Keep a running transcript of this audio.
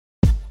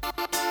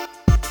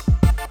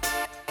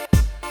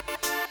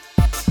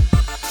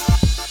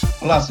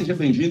Olá, seja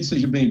bem-vindo,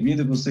 seja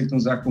bem-vinda, você que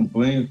nos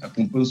acompanha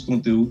os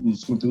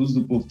conteúdos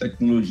do Povo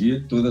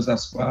Tecnologia, todas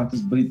as quartas,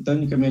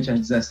 britanicamente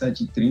às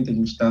 17h30, a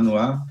gente está no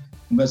ar,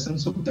 conversando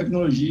sobre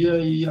tecnologia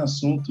e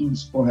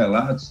assuntos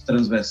correlatos,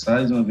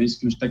 transversais, uma vez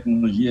que hoje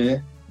tecnologia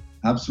é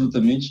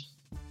absolutamente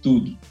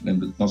tudo.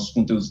 Lembra, nossos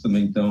conteúdos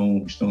também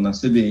estão na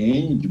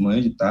CBN, de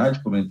manhã, de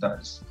tarde,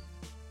 comentários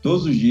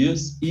todos os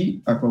dias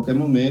e, a qualquer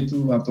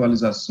momento,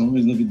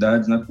 atualizações,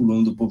 novidades na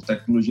coluna do Povo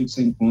Tecnologia que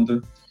você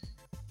encontra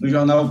no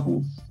Jornal O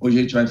Povo. Hoje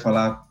a gente vai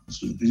falar,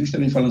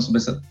 justamente falando sobre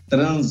essa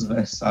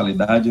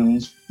transversalidade,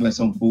 vamos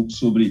conversar um pouco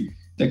sobre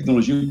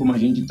tecnologia como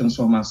agente de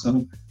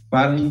transformação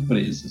para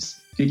empresas.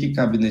 O que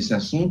cabe nesse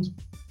assunto?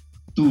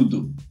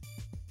 Tudo.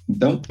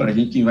 Então, para a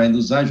gente, quem vai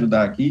nos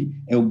ajudar aqui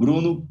é o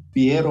Bruno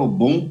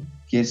Pierobon,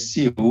 que é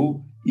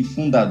CEO e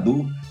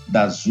fundador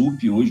da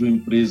Zup, hoje uma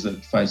empresa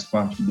que faz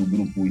parte do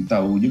grupo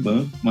Itaú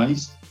Unibanco,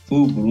 mas foi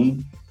o Bruno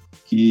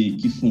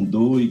que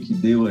fundou e que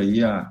deu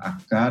aí a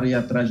cara e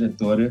a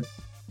trajetória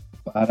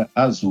para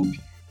a Zup.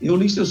 Eu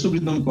li seu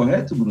sobrenome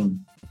correto, Bruno?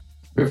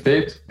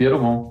 Perfeito,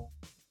 Pierobon.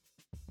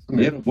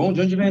 Pierobon?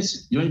 De onde vem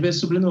esse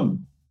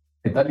sobrenome?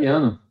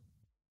 Italiano.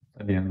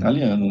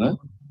 Italiano, né?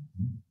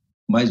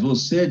 Mas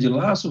você é de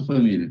lá, sua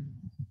família?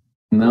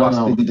 Não.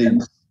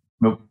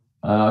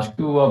 Acho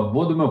que o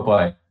avô do meu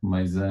pai,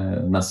 mas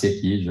nasci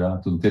aqui já,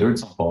 tudo interior de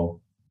São Paulo.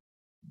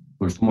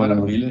 Hoje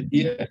maravilha.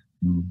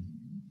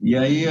 E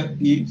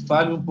aí,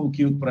 fale um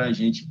pouquinho para a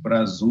gente,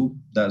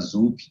 da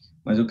Zup,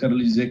 mas eu quero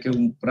lhe dizer que é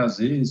um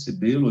prazer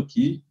recebê-lo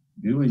aqui,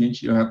 viu? Eu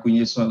já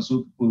conheço a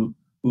Zup por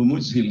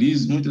muitos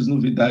releases, muitas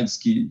novidades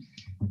que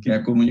a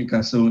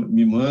comunicação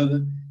me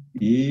manda,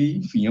 e,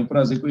 enfim, é um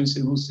prazer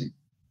conhecer você.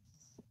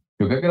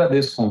 Eu que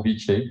agradeço o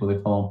convite aí,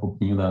 poder falar um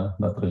pouquinho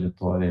da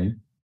trajetória aí.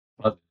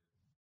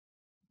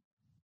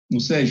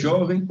 Você é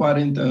jovem,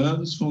 40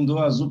 anos, fundou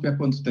a Zup há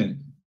quanto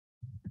tempo?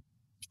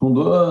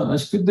 Fundou,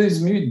 acho que em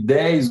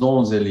 2010,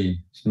 11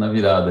 ali, acho que na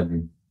virada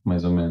ali,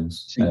 mais ou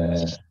menos. Sim,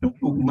 um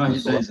pouco mais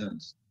de 10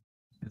 anos.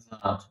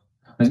 Exato.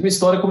 Mas minha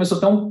história começou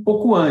até um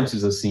pouco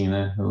antes, assim,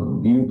 né?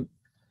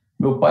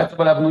 Meu pai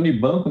trabalhava no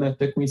Unibanco, né?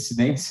 Até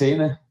coincidência aí,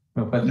 né?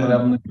 Meu pai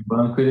trabalhava no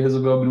Unibanco e ele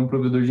resolveu abrir um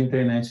provedor de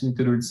internet no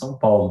interior de São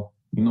Paulo,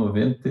 em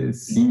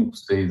 95,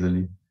 6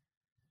 ali.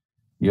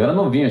 E eu era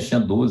novinho, eu tinha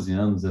 12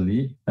 anos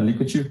ali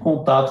que eu tive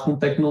contato com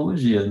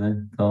tecnologia,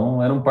 né?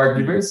 Então, era um parque de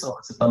diversão.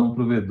 Você está num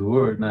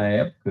provedor, na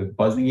época,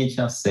 quase ninguém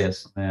tinha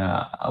acesso, né,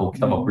 ao que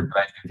estava por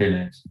trás da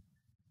internet.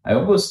 Aí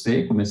eu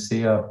gostei,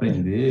 comecei a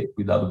aprender,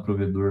 cuidar do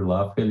provedor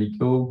lá, foi ali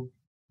que eu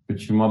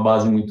tive uma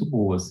base muito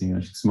boa, assim.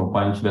 Acho que se meu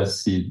pai não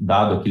tivesse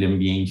dado aquele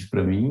ambiente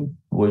para mim,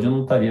 hoje eu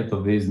não estaria,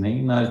 talvez,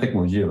 nem na área de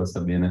tecnologia, vai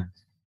saber, né?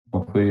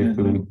 Então, foi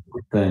muito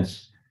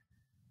importante.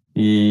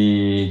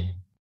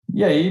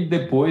 E aí,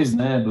 depois,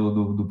 né,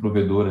 do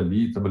provedor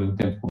ali, trabalhei um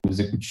tempo como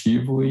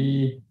executivo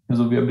e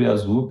resolvi abrir a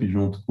Zup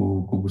junto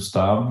com o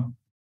Gustavo,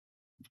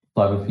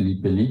 Flávio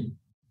Felipe ali,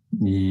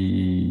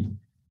 e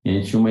a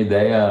gente tinha uma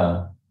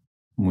ideia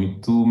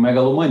muito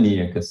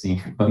megalomaníaca, assim,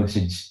 quando a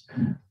gente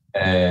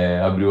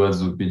abriu a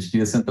Zup. A gente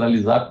queria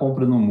centralizar a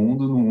compra no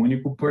mundo num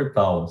único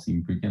portal,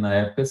 assim, porque na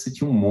época você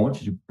tinha um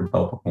monte de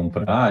portal para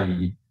comprar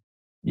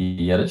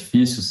e era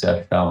difícil você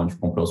achar onde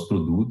comprar os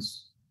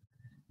produtos.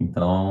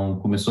 Então,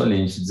 começou ali, a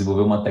gente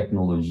desenvolveu uma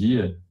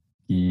tecnologia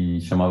que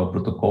chamava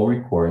Protocol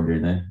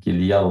Recorder, né? Que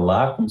ele ia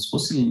lá como se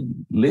fosse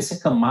lesse a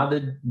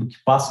camada do que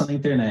passa na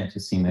internet,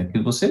 assim, né? Porque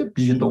você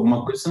digita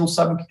alguma coisa, você não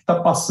sabe o que está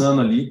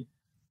passando ali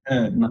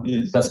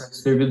para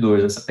certos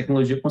servidores. Essa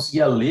tecnologia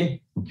conseguia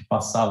ler o que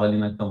passava ali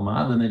na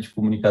camada, né, de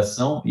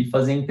comunicação e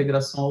fazer a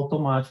integração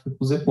automática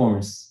com os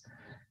e-commerce.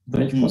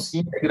 Então, a gente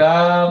conseguia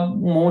integrar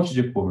um monte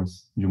de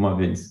e-commerce de uma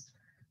vez.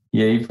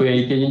 E aí foi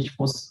aí que a gente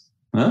conseguiu...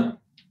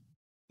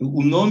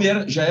 O nome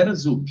já era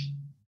Zup?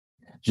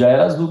 Já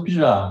era Zup,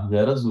 já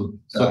era Zup.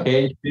 Só que aí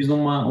a gente fez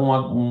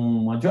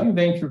uma joint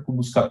venture com o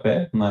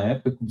Buscapé, na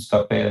época, com o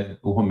Buscapé,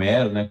 o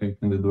Romero, né, que é um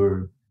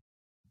empreendedor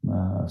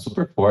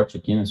super forte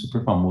aqui, né,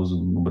 super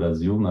famoso no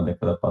Brasil, na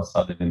década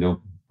passada, vendeu,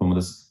 foi uma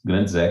das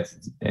grandes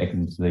exits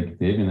aí que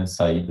teve, né,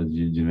 saídas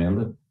de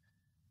venda.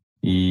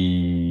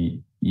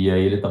 E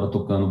aí ele estava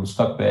tocando o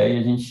Buscapé e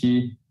a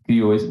gente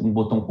criou um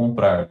botão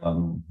comprar lá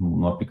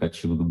no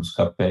aplicativo do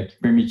Buscapé que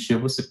permitia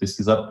você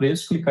pesquisar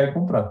preço, clicar e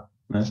comprar,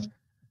 né?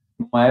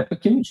 Numa época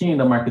que não tinha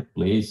ainda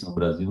marketplace no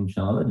Brasil, não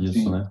tinha nada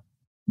disso, né?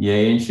 E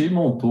aí a gente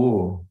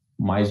montou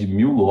mais de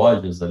 1.000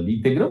 lojas ali,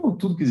 integramos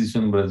tudo que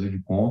existia no Brasil de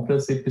compra,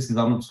 você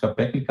pesquisava no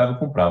Buscapé, clicava e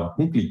comprava,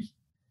 com um clique.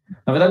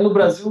 Na verdade, no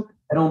Brasil,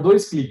 eram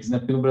 2 cliques, né?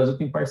 Porque no Brasil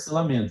tem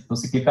parcelamento. Então,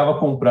 você clicava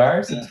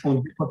comprar, você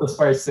respondia quantas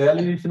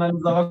parcelas e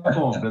finalizava a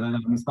compra, né?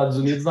 Nos Estados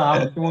Unidos, a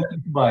aba tem um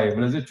click buy. No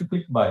Brasil, tinha um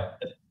click buy.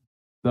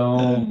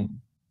 Então,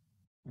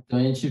 a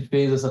gente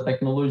fez essa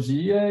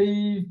tecnologia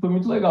e foi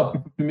muito legal, porque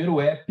foi o primeiro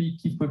app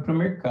que foi para o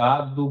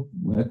mercado,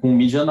 né, com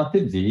mídia na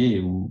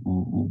TV.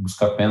 O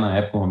Buscapé, na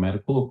época, o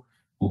Romero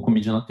colocou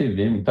mídia na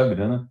TV, muita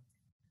grana.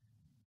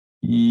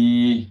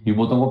 E o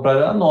botão comprar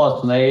era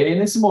nosso, né? E aí,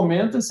 nesse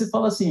momento, você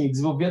fala assim,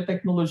 desenvolver a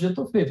tecnologia,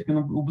 estou feito. Porque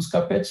o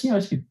Buscapé tinha,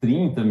 acho que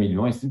 30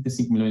 milhões,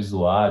 35 milhões de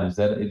usuários.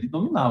 Ele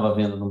dominava a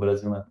venda no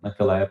Brasil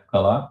naquela época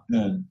lá.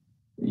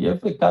 E aí,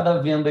 foi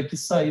cada venda que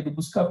saía do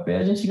Buscapé,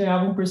 a gente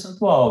ganhava um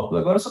percentual.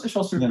 Agora é só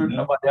deixar o servidor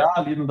trabalhar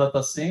ali no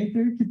data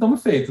center, que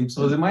estamos feitos. Não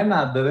precisa fazer mais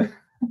nada, né?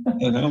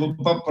 Vou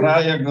para a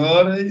praia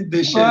agora e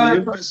deixei ali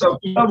o pessoal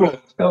comprando.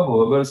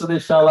 Acabou. Agora é só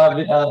deixar lá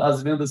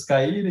as vendas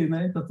caírem,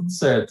 né? E tá tudo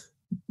certo.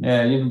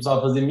 A gente não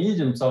precisava fazer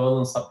mídia, não precisava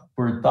lançar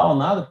portal,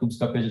 nada, porque o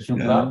Buscapé já tinha um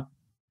tráfego.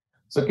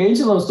 Só que a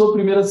gente lançou a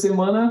primeira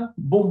semana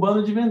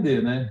bombando de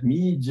vender, né?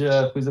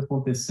 Mídia, coisa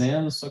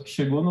acontecendo, só que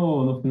chegou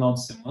no final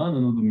de semana,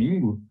 no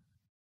domingo,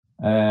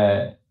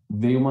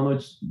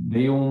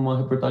 veio uma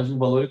reportagem do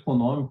valor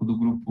econômico do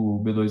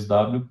grupo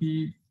B2W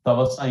que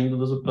estava saindo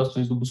das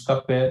operações do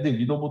Buscapé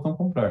devido ao botão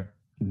comprar.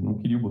 Eles não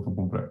queriam o botão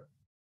comprar.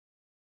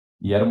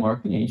 E era o maior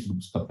cliente do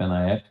Buscapé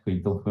na época,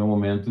 então foi um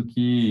momento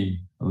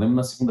que, eu lembro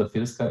na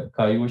segunda-feira,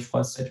 caiu acho,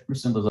 quase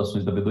 7% das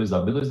ações da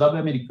B2W. B2W é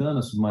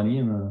americana,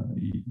 submarina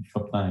e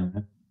Shoptime,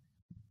 né?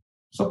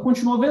 Só que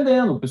continuou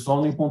vendendo, o pessoal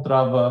não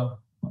encontrava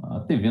a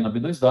TV na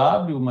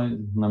B2W,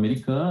 mas na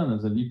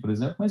Americanas ali, por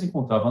exemplo, mas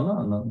encontrava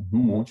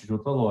num monte de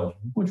outra loja,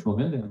 e continuou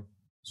vendendo.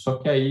 Só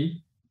que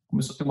aí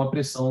começou a ter uma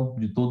pressão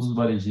de todos os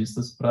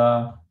varejistas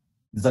para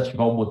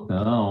desativar o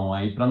botão,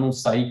 aí para não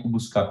sair com o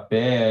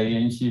Buscapé, aí a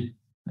gente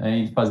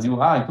fazia,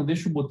 então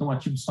deixa o botão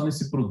ativo só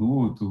nesse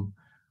produto,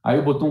 aí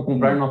o botão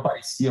comprar não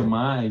aparecia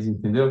mais,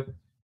 entendeu?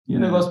 E o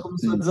negócio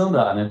começou a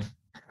desandar, né?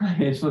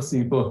 Aí a gente falou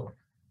assim, pô,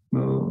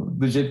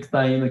 do jeito que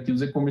está indo aqui,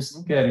 os e-commerce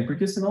não querem,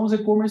 porque senão os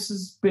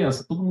e-commerces,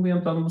 pensa, todo mundo ia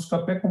entrar no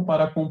Buscapé,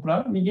 comparar,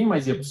 comprar, ninguém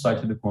mais ia para o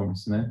site do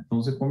e-commerce, né? Então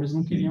os e-commerce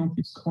não queriam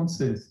que isso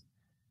acontecesse.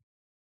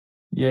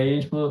 E aí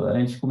a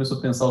gente começou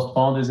a pensar, os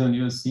founders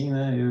reuniam assim,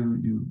 né? Eu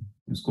e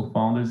os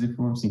co-founders, e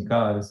falamos assim,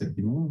 cara, isso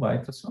aqui não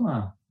vai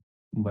tracionar,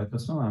 não vai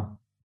tracionar.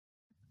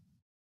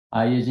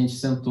 Aí a gente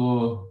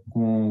sentou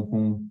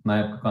na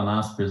época com a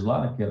Naspers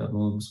lá, que era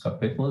dono do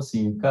Buscapé, e falou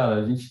assim, cara,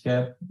 a gente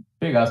quer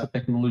pegar essa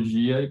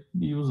tecnologia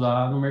e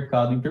usar no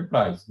mercado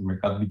enterprise, no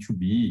mercado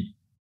B2B,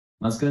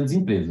 nas grandes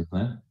empresas,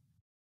 né?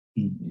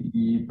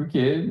 E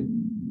porque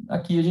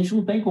aqui a gente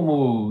não tem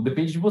como,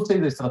 depende de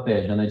vocês a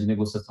estratégia, né, de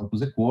negociação com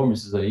os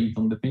e-commerces aí,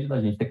 então depende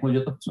da gente, a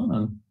tecnologia está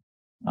funcionando.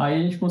 Aí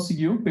a gente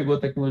conseguiu, pegou a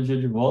tecnologia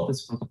de volta,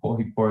 esse protocolo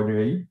recorder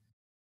aí,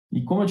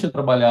 e como eu tinha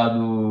trabalhado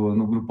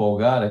no Grupo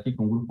Algar aqui,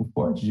 que é um grupo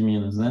forte de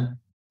Minas, né?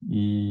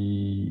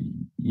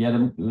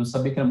 Eu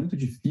sabia que era muito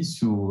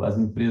difícil as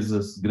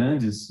empresas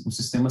grandes, os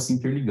sistemas se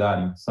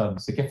interligarem,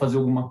 sabe? Você quer fazer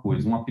alguma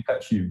coisa, um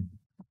aplicativo.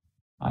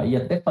 Aí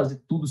até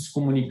fazer tudo se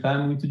comunicar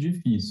é muito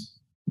difícil.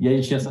 E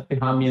aí tinha essa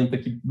ferramenta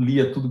que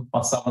lia tudo que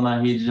passava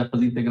na rede, já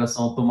fazia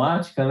integração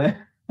automática,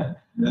 né?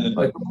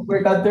 Vai todo o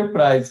mercado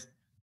enterprise.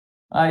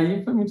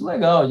 Aí foi muito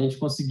legal, a gente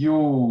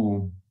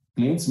conseguiu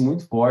clientes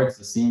muito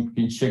fortes, assim, porque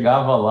a gente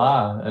chegava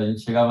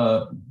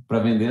para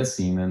vender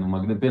assim, né, uma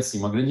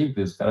grande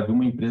empresa. O cara viu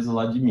uma empresa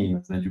lá de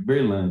Minas, né, de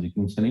Uberlândia, que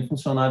não tinha nem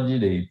funcionado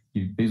direito,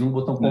 que fez um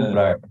botão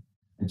comprar.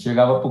 A gente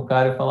chegava para o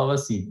cara e falava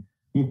assim,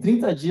 em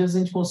 30 dias a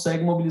gente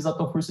consegue mobilizar a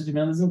tua força de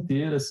vendas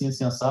inteira, assim,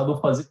 assado, ou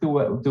fazer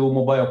o teu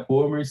mobile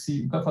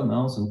commerce. E o cara fala,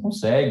 não, você não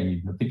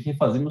consegue, eu tenho que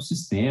refazer meu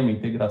sistema,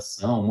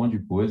 integração, um monte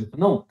de coisa.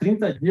 Não,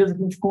 30 dias a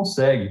gente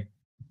consegue.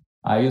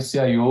 Aí o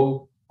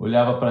CIO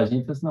olhava para a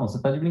gente e falava assim, não, você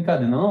está de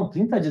brincadeira. Não,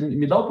 30 dias,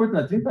 me dá a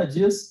oportunidade, 30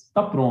 dias,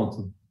 está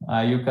pronto.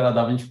 Aí o cara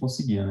dava, a gente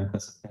conseguia, né, com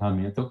essa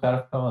ferramenta, e o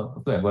cara ficava,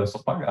 agora é só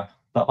pagar.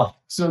 Está lá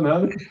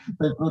funcionando,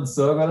 está em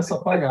produção, agora é só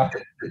pagar.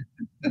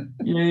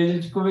 E aí a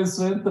gente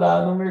começou a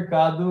entrar no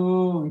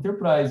mercado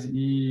enterprise.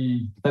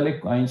 E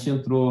a gente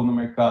entrou no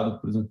mercado,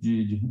 por exemplo,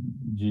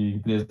 de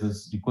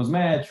empresas de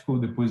cosmético,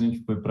 depois a gente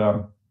foi para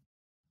o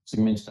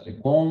segmento de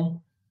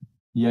telecom,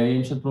 e aí a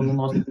gente entrou no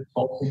nosso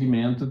principal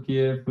segmento,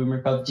 que foi o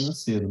mercado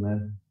financeiro,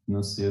 né?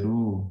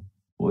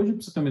 Hoje,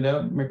 para você ter uma ideia,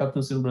 o mercado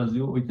financeiro no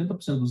Brasil,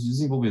 80% dos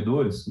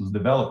desenvolvedores, os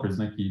developers,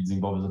 né, que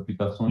desenvolvem as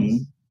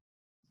aplicações,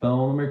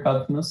 estão no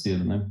mercado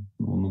financeiro, né?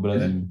 No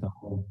Brasil.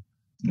 Então,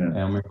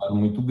 é um mercado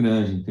muito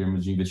grande em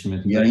termos de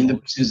investimento em tecnologia. E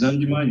ainda precisando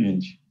de mais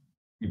gente.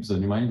 E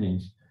precisando de mais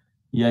gente.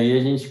 E aí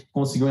a gente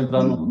conseguiu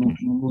entrar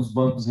nos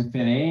bancos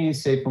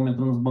referência, e fomos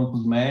entrando nos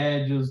bancos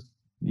médios,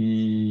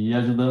 e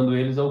ajudando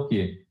eles ao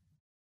quê?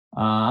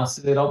 A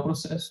acelerar o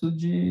processo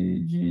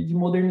de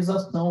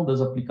modernização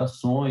das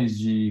aplicações,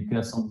 de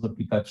criação dos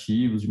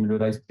aplicativos, de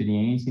melhorar a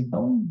experiência.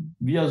 Então,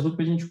 via Zup,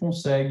 a gente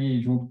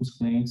consegue, junto com os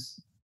clientes,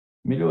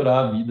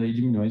 melhorar a vida aí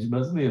de milhões de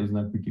brasileiros,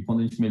 né? Porque quando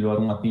a gente melhora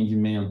um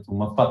atendimento,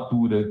 uma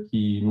fatura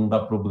que não dá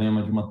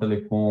problema de uma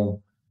telecom,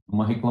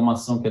 uma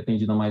reclamação que é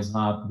atendida mais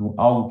rápido,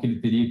 algo que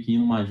ele teria que ir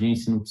numa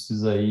agência e não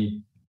precisa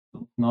ir,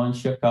 então a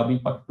gente acaba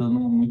impactando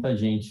muita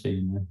gente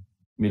aí, né?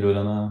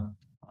 Melhorando a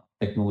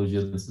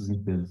tecnologia dessas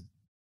empresas.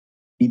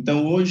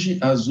 Então, hoje,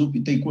 a Zup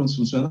tem quantos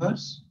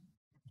funcionários?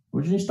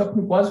 Hoje a gente está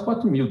com quase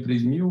 4.000,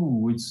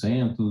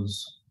 3.800.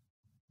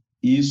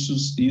 Isso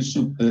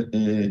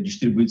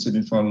distribuído, você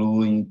me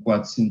falou, em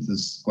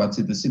 400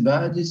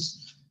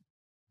 cidades.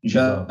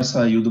 já Exato.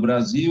 saiu do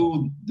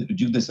Brasil, eu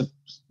digo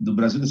do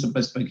Brasil dessa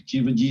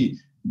perspectiva de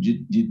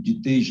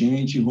ter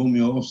gente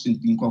home office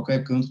em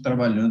qualquer canto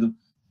trabalhando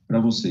para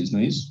vocês, não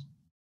é isso?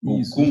 Ou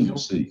Isso, com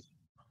vocês?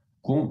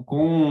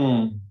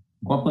 com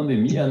a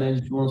pandemia, né, a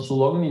gente lançou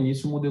logo no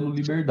início o modelo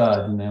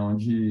Liberdade, né,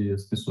 onde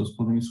as pessoas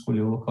podem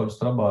escolher o local de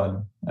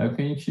trabalho. Aí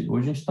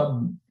hoje a gente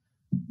está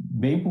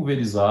bem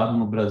pulverizado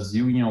no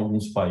Brasil e em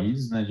alguns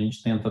países, né, a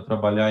gente tenta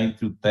trabalhar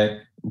entre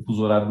o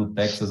fuso horário do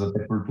Texas até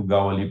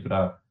Portugal ali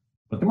para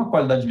ter uma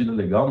qualidade de vida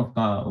legal,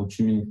 o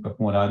time não ficar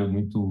com um horário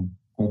muito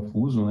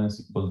confuso, né,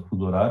 se for o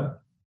fuso horário.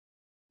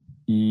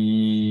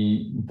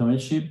 E então a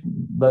gente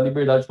dá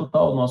liberdade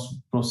total, o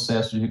nosso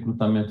processo de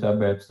recrutamento é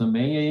aberto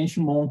também, e aí a gente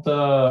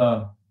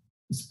monta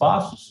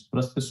espaços para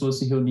as pessoas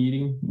se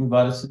reunirem em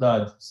várias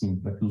cidades, assim,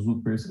 para que os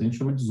Zupers, a gente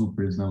chama de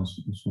Zupers, né,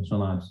 os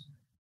funcionários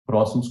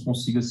próximos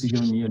consigam se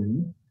reunir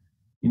ali.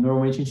 E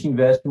normalmente a gente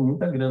investe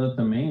muita grana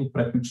também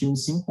para que o time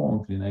se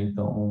encontre, né?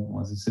 Então,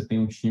 às vezes você tem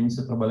um time,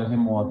 você trabalha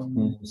remoto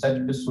com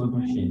 7 pessoas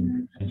no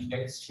time. A gente quer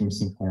que esse time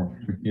se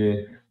encontre,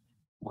 porque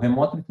o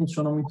remoto ele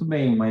funciona muito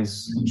bem,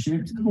 mas o time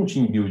precisa de um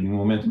team building no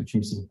momento que o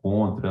time se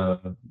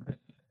encontra.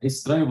 É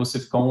estranho você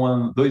ficar 1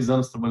 ano, 2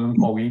 anos trabalhando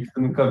com alguém que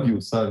você nunca viu,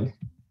 sabe?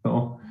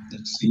 Então,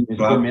 Sim, a gente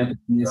claro. fomenta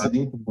esses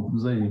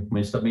encontros aí,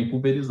 mas está bem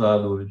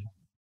pulverizado hoje.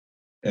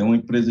 É uma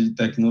empresa de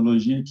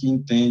tecnologia que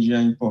entende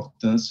a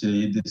importância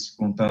aí desse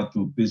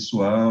contato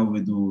pessoal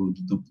e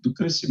do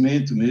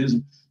crescimento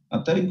mesmo,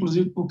 até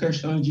inclusive por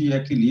questões de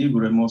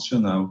equilíbrio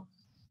emocional.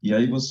 E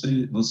aí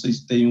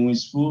vocês têm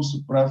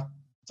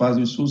fazem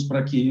um esforço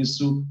para que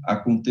isso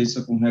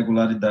aconteça com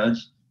regularidade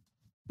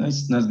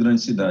nas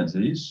grandes cidades,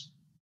 é isso?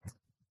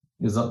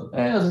 Exato.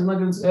 Às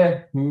vezes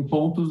em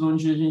pontos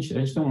onde a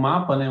gente tem um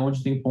mapa, né,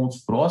 onde tem pontos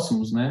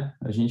próximos, né,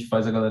 a gente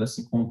faz a galera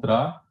se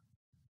encontrar,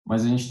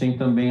 mas a gente tem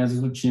também, às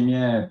vezes o time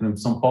por exemplo,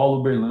 São Paulo,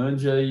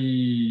 Uberlândia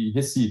e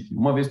Recife.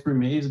 Uma vez por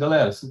mês,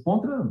 galera, se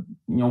encontra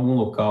em algum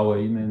local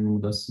aí, né, numa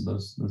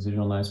das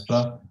regionais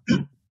para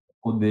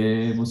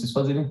poder vocês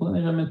fazerem um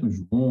planejamento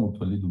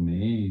junto ali do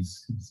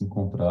mês, se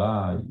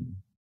encontrar.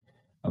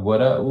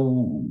 Agora,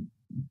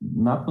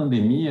 na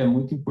pandemia é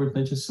muito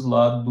importante esse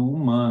lado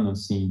humano,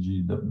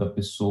 assim, da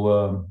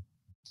pessoa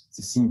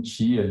se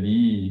sentir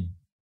ali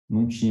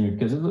num time,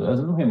 porque às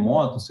vezes no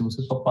remoto, se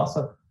você só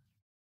passa,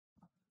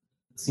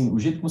 assim, o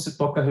jeito que você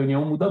toca a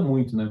reunião muda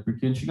muito, né?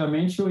 Porque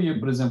antigamente eu ia,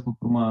 por exemplo,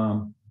 para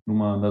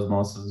uma das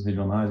nossas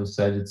regionais, o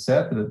sede,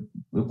 etc.,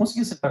 eu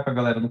conseguia sentar com a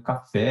galera no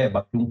café,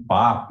 bater um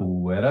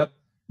papo,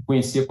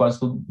 conhecia quase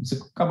todo, você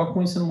acaba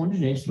conhecendo um monte de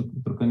gente,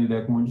 trocando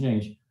ideia com um monte de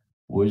gente.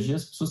 Hoje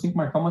as pessoas têm que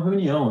marcar uma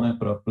reunião, né,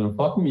 para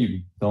falar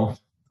comigo. Então,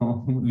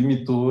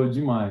 limitou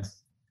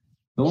demais.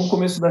 Então, no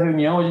começo da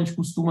reunião, a gente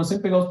costuma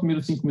sempre pegar os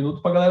primeiros 5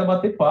 minutos para a galera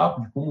bater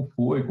papo de como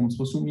foi, como se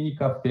fosse um mini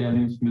café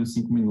ali nos primeiros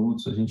 5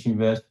 minutos. A gente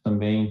investe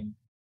também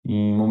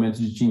em momentos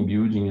de team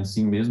building,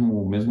 assim,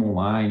 mesmo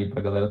online,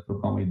 para a galera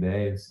trocar uma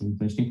ideia, assim.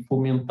 Então, a gente tem que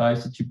fomentar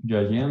esse tipo de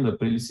agenda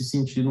para ele se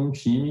sentir num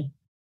time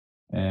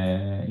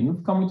e não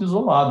ficar muito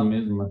isolado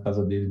mesmo na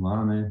casa dele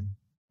lá, né?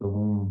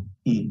 Então,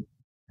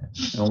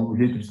 é um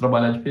jeito de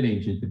trabalhar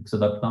diferente, a gente teve que se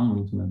adaptar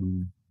muito, né,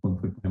 quando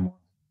foi para o remoto.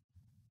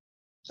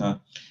 Tá.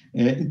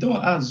 Então,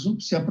 a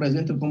Zup se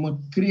apresenta como uma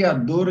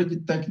criadora de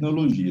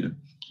tecnologia.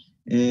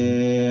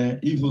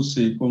 E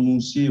você, como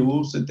um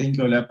CEO, você tem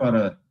que olhar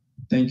para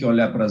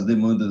as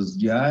demandas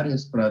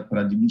diárias, para a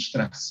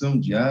administração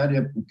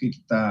diária, o que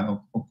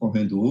está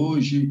ocorrendo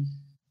hoje,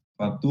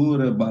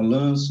 fatura,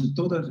 balanço,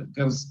 todas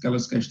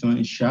aquelas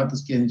questões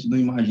chatas que a gente não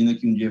imagina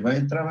que um dia vai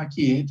entrar, mas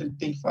que entra e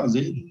tem que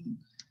fazer,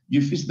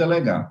 difícil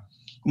delegar.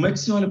 Como é que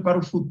você olha para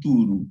o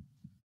futuro,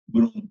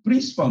 Bruno?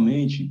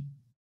 Principalmente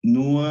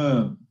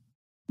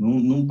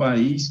num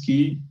país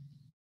que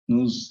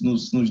nos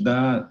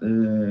dá,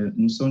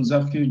 não são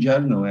desafios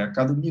diários, não, é a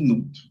cada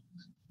minuto.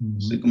 Não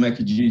sei como é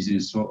que diz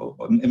isso,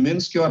 é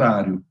menos que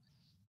horário.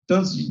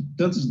 Tantas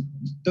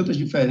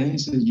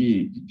diferenças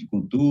de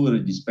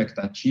cultura, de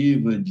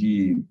expectativa,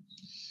 de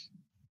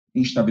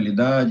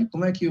instabilidade.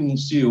 Como é que um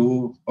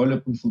CEO olha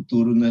para o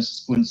futuro nessas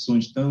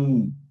condições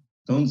tão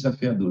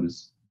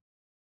desafiadoras?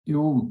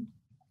 Eu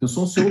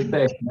sou um CEO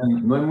tech,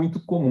 né? Não é muito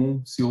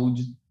comum CEO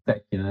de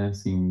tech, né?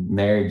 Assim,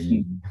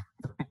 nerd.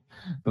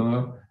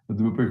 Então, o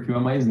do meu perfil é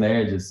mais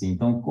nerd, assim.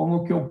 Então,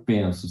 como que eu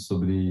penso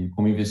sobre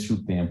como investir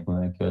o tempo,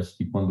 né? Que eu acho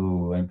que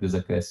quando a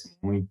empresa cresce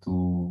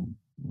muito,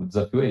 o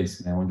desafio é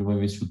esse, né? Onde eu vou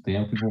investir o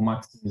tempo e vou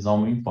maximizar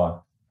o meu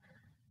impacto.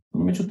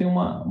 Normalmente eu tenho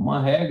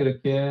uma regra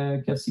que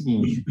é a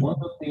seguinte: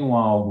 quando eu tenho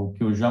algo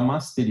que eu já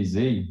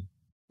masterizei,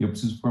 eu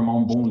preciso formar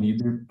um bom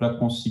líder para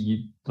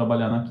conseguir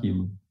trabalhar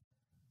naquilo.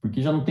 Porque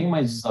já não tem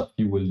mais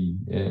desafio ali,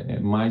 é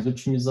mais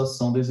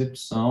otimização da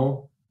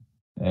execução,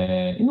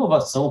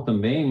 inovação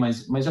também,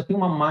 mas já tem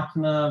uma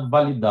máquina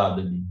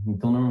validada ali.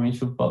 Então,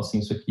 normalmente eu falo assim,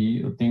 isso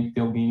aqui eu tenho que ter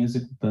alguém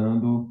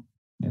executando,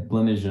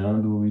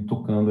 planejando e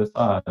tocando essa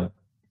área.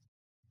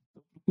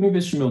 Eu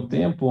investir meu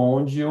tempo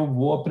onde eu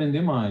vou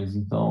aprender mais.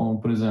 Então,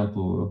 por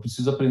exemplo, eu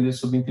preciso aprender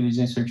sobre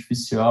inteligência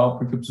artificial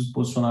porque eu preciso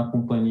posicionar a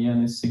companhia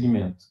nesse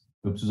segmento.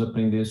 Eu preciso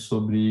aprender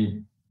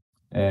sobre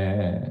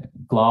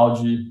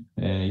cloud,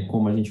 e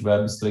como a gente vai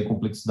abstrair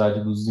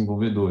complexidade dos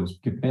desenvolvedores.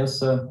 Porque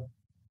pensa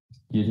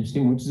que a gente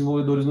tem muitos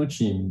desenvolvedores no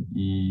time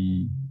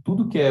e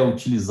tudo que é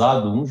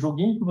utilizado, um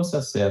joguinho que você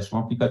acessa, um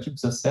aplicativo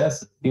que você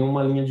acessa, tem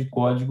uma linha de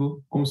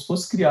código como se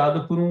fosse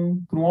criada por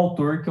um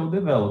autor que é o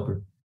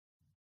developer.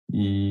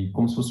 E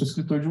como se fosse um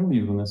escritor de um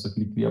livro, né? Só que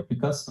ele cria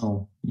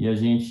aplicação. E a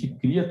gente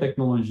cria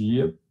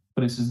tecnologia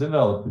para esses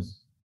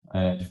developers.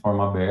 De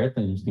forma aberta,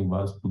 a gente tem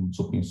vários produtos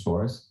open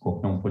source,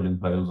 qualquer um pode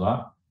entrar e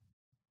usar.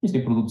 A gente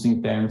tem produtos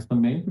internos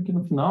também, porque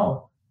no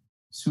final,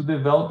 se o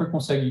developer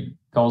consegue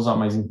causar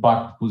mais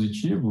impacto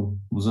positivo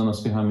usando as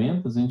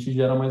ferramentas, a gente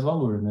gera mais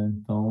valor, né?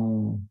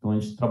 Então a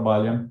gente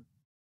trabalha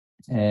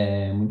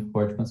muito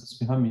forte com essas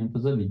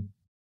ferramentas ali.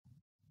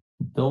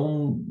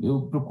 Então,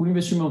 eu procuro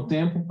investir meu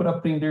tempo para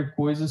aprender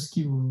coisas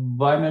que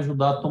vai me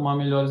ajudar a tomar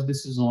melhores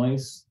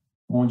decisões,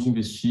 onde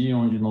investir,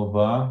 onde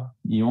inovar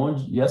e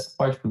essa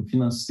parte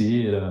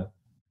financeira.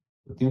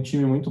 Eu tenho um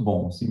time muito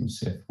bom, assim, o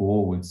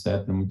CFO,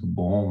 etc, é muito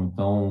bom.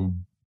 Então,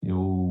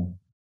 eu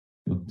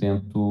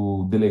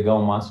tento delegar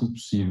o máximo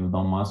possível, dar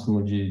o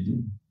máximo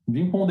de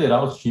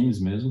empoderar os times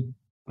mesmo,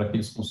 para que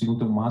eles consigam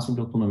ter o máximo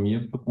de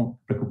autonomia,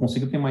 para que eu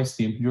consiga ter mais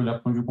tempo de olhar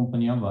para onde a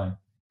companhia vai.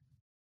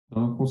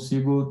 Então, eu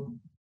consigo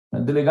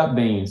delegar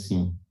bem,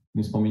 assim,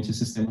 principalmente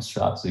esses temas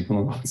chatos aí que eu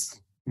não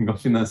gosto, igual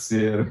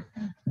financeiro,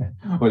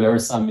 olhar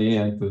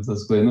orçamento,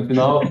 essas coisas. No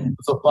final,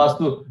 eu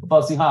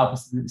falo assim, Rafa,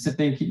 você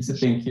tem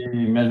que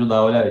me ajudar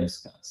a olhar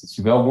isso, cara. Se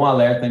tiver algum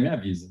alerta, aí me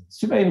avisa. Se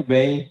estiver indo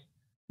bem,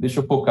 deixa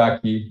eu focar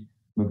aqui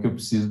no que eu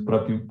preciso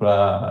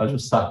para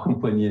ajustar a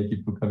companhia aqui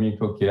para o caminho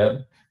que eu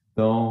quero.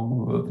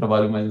 Então, eu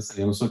trabalho mais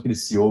assim, eu não sou aquele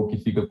CEO que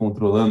fica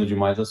controlando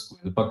demais as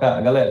coisas.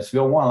 Galera, se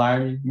tiver algum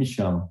alarme, me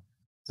chama.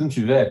 Se não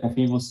tiver,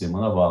 confia em você,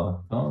 manda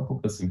bala. Então, é um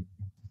pouco assim.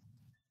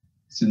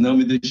 Se não,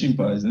 me deixa em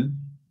paz, né?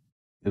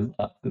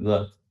 Exato,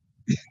 exato.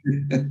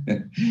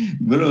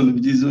 Bruno, me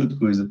diz uma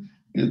coisa.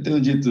 Eu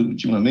tenho dito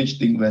ultimamente,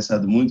 tenho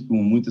conversado muito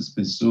com muitas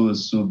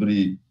pessoas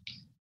sobre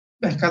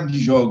mercado de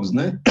jogos,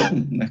 né?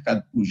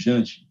 Mercado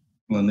pujante,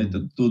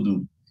 planeta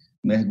todo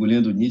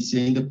mergulhando nisso e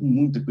ainda com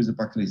muita coisa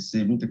para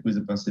crescer, muita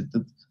coisa para ser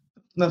tanto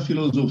na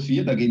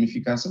filosofia da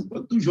gamificação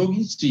quanto do jogo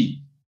em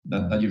si,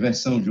 da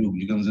diversão do jogo,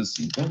 digamos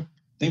assim. Então,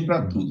 tem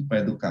para tudo, para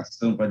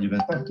educação, para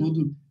diversão, para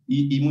tudo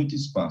e muito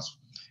espaço.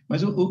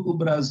 Mas o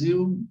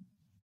Brasil,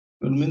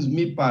 pelo menos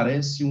me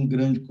parece, um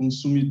grande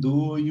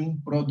consumidor e um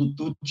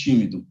produtor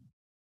tímido.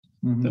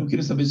 Então, eu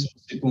queria saber se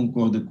você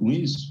concorda com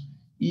isso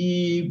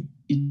e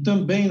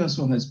também na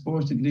sua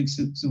resposta, eu queria que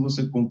se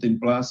você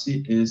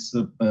contemplasse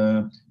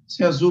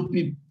se a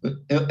Zup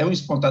é uma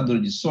exportadora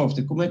de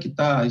software, como é que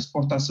está a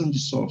exportação de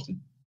software?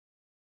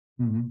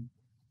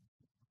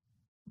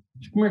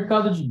 Acho que o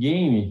mercado de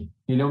game,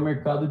 ele é um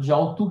mercado de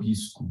alto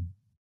risco.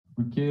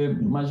 Porque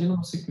imagina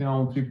você criar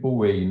um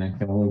AAA, né,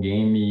 que é um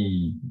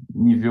game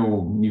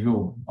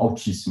nível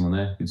altíssimo,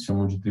 né, que eles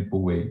chamam de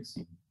AAA,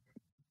 assim.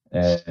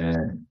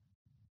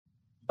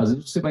 Às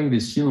vezes você vai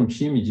investir num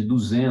time de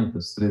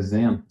 200,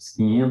 300,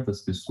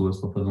 500 pessoas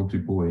para fazer um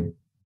AAA.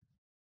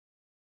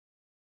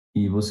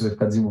 E você vai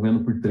ficar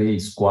desenvolvendo por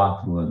 3,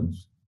 4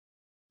 anos.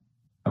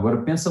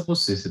 Agora, pensa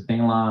você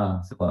tem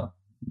lá, sei lá,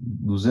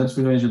 200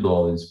 milhões de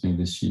dólares para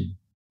investir.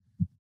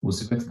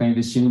 Você vai ficar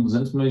investindo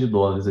 200 milhões de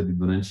dólares ali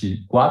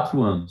durante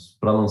 4 anos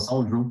para lançar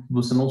um jogo que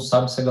você não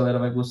sabe se a galera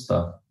vai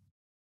gostar.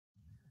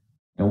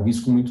 É um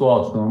risco muito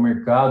alto. Então, é um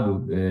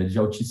mercado de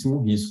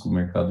altíssimo risco, o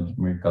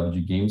mercado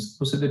de games, que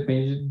você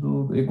depende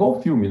do...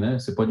 Igual filme, né?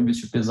 Você pode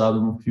investir pesado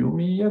no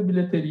filme e a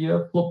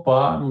bilheteria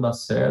flopar, não dá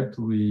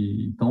certo.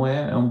 Então,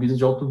 é um business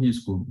de alto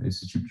risco,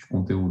 esse tipo de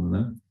conteúdo,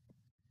 né?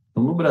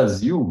 Então, no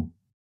Brasil,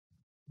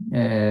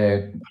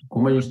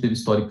 como a gente teve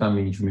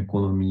historicamente uma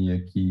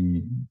economia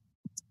que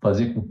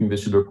fazia com que o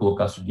investidor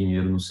colocasse o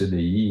dinheiro no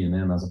CDI,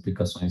 né, nas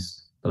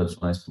aplicações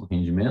tradicionais por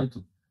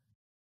rendimento,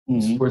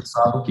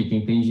 esforçava o que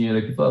quem tem dinheiro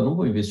aqui fala, não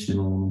vou investir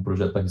num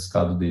projeto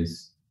arriscado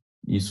desse.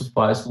 Isso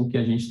faz com que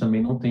a gente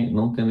também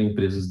não tendo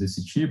empresas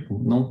desse tipo,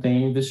 não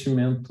tenha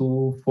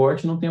investimento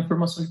forte, não tenha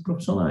formação de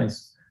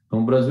profissionais.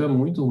 Então, o Brasil é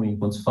muito ruim.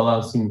 Quando se fala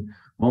assim,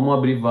 vamos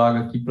abrir vaga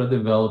aqui para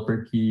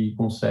developer que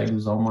consegue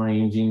usar uma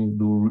engine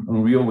do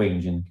Unreal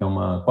Engine, que é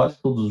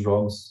quase todos os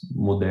jogos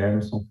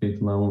modernos são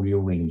feitos na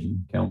Unreal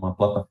Engine, que é uma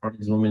plataforma de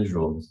desenvolvimento de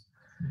jogos.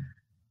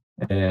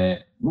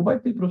 Não vai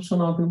ter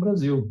profissional aqui no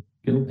Brasil,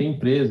 porque não tem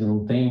empresa,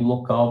 não tem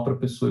local para a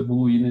pessoa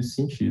evoluir nesse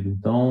sentido.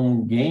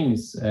 Então,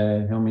 games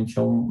realmente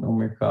é um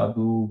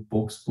mercado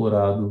pouco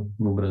explorado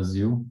no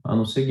Brasil, a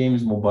não ser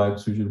games mobile,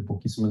 que surgiram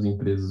pouquíssimas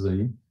empresas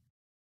aí,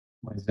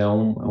 mas é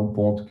um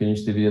ponto que a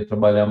gente deveria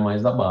trabalhar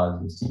mais da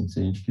base. Assim, se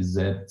a gente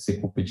quiser ser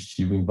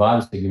competitivo em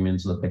vários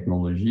segmentos da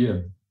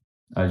tecnologia,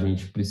 a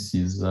gente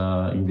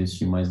precisa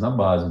investir mais na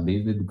base,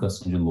 desde a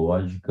educação de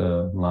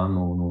lógica, lá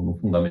no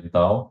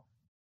fundamental,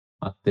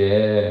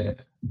 até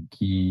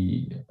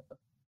que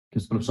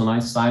os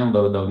profissionais saiam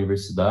da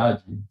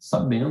universidade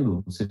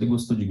sabendo, se ele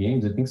gostou de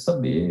games, ele tem que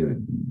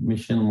saber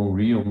mexer no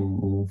Unreal,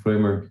 um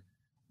framework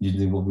de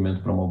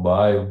desenvolvimento para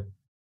mobile.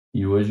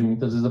 E hoje,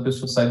 muitas vezes, a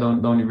pessoa sai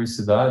da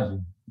universidade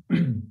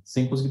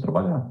sem conseguir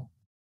trabalhar.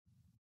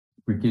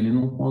 porque ele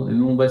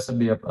não vai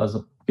saber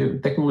porque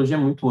tecnologia é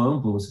muito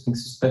amplo, você tem que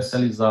se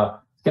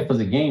especializar. Você quer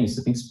fazer games,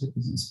 você tem que se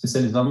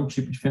especializar num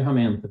tipo de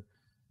ferramenta.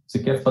 Você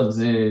quer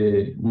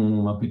fazer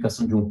uma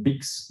aplicação de um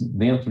Pix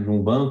dentro de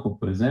um banco,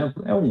 por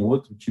exemplo, é um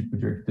outro tipo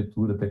de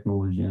arquitetura,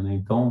 tecnologia, né?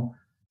 Então,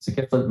 você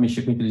quer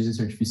mexer com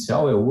inteligência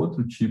artificial, é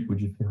outro tipo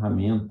de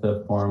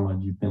ferramenta, forma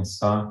de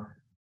pensar.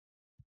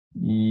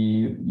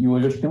 E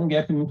hoje acho que tem um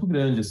gap muito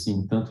grande,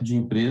 assim, tanto de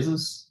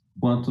empresas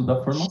quanto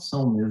da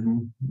formação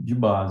mesmo de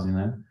base,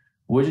 né?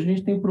 Hoje a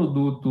gente tem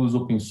produtos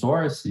open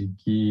source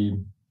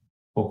que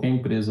qualquer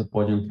empresa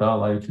pode entrar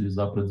lá e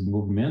utilizar para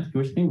desenvolvimento, que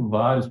hoje tem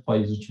vários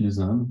países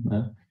utilizando,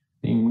 né?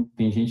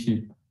 Tem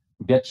gente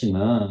no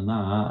Vietnã,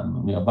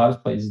 vários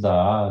países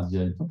da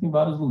Ásia, então tem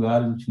vários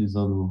lugares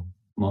utilizando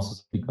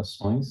nossas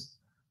aplicações.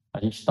 A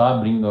gente está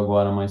abrindo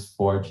agora mais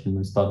forte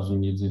nos Estados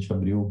Unidos, a gente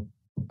abriu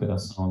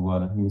operação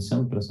agora,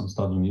 iniciando a operação nos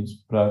Estados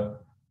Unidos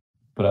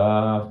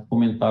para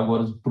fomentar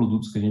agora os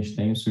produtos que a gente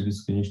tem, os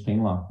serviços que a gente tem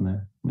lá,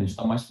 né? A gente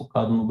está mais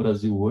focado no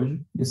Brasil hoje,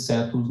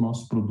 exceto os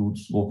nossos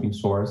produtos open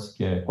source,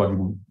 que é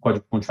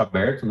código-fonte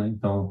aberto, né?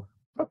 Então,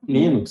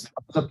 Linux,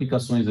 as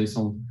aplicações aí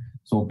são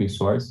open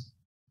source.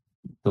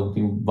 Então,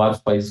 tem vários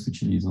países que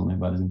utilizam, né?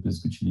 Várias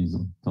empresas que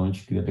utilizam. Então, a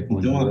gente cria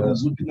tecnologia. Então, a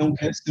Zup não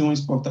quer ser uma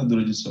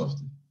exportadora de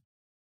software.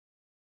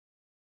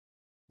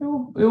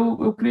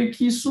 Eu creio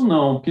que isso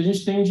não, porque a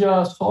gente tende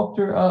a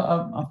software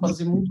a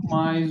fazer muito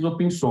mais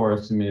open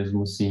source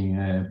mesmo, assim,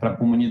 para a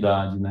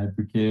comunidade, né?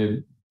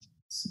 Porque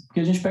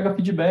a gente pega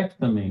feedback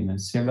também, né?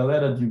 Se a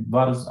galera de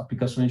várias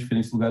aplicações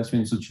diferentes, lugares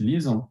diferentes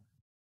utilizam,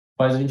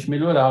 faz a gente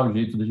melhorar o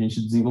jeito da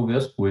gente desenvolver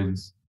as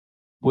coisas.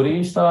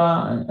 Porém,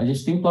 a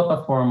gente tem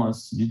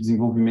plataformas de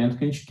desenvolvimento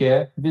que a gente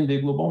quer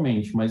vender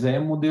globalmente, mas é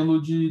modelo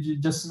de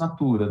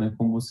assinatura, né?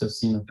 Como você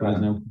assina, por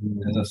exemplo,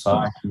 um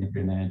site na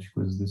internet,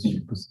 coisas desse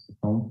tipo.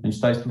 Então, a gente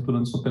está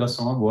estruturando essa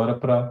operação agora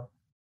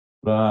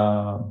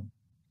para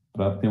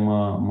ter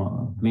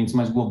clientes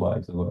mais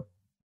globais agora.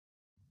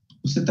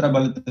 Você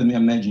trabalha também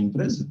a média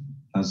empresa?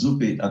 A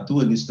Zup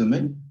atua nisso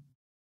também?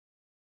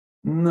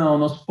 Não,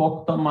 nosso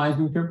foco está mais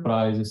no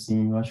enterprise,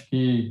 assim. Eu acho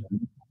que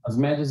as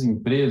médias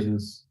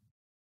empresas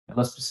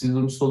elas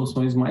precisam de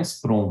soluções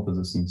mais prontas,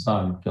 assim,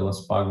 sabe? Que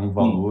elas pagam um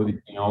valor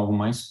e tem algo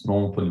mais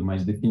pronto ali,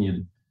 mais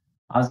definido.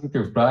 As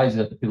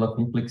enterprises, pela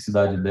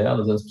complexidade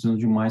delas, elas precisam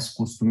de mais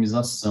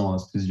customização,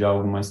 elas precisam de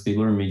algo mais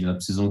tailor-made, elas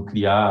precisam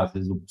criar, às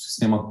vezes, o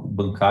sistema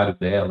bancário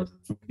delas,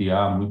 precisam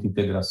criar muita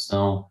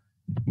integração,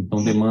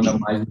 então demanda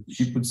mais do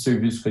tipo de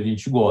serviço que a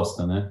gente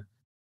gosta, né?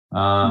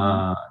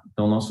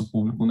 Então, nosso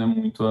público não é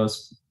muito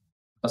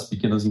as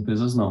pequenas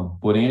empresas, não.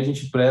 Porém, a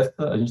gente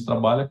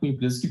trabalha com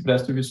empresas que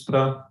prestam serviço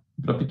para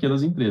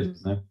pequenas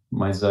empresas, né?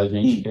 Mas a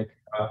gente quer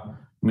criar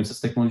essas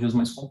tecnologias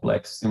mais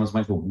complexas, sistemas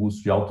mais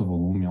robustos, de alto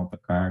volume, alta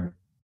carga.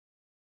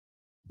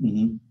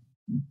 Uhum.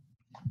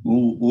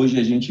 Hoje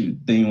a gente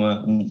tem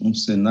um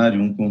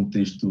cenário, um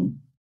contexto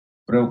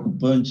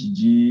preocupante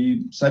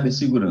de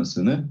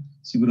cibersegurança, né?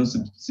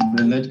 Segurança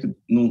cibernética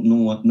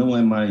não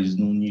é mais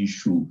num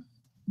nicho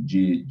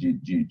de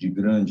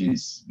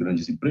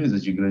grandes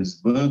empresas, de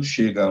grandes bancos,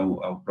 chega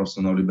ao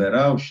profissional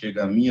liberal,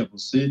 chega a mim, a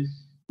você,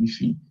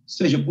 enfim,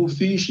 seja por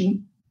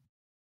phishing,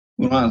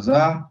 por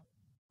azar,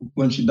 por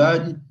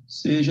quantidade,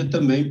 seja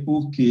também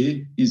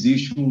porque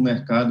existe um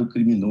mercado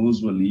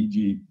criminoso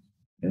ali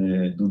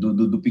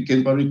do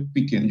pequeno para o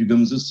pequeno,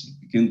 digamos assim,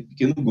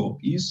 pequeno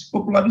golpe. Isso se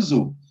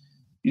popularizou.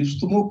 Isso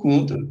tomou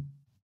conta,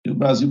 e o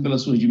Brasil,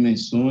 pelas suas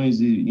dimensões,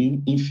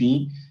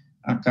 enfim,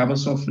 acaba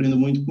sofrendo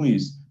muito com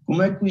isso.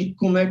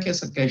 Como é que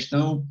essa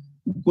questão,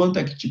 o quanto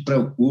é que te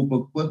preocupa,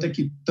 o quanto é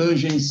que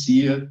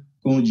tangencia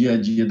com o dia a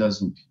dia da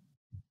Zup?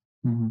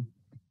 Uhum.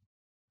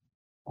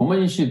 Como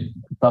a gente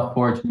está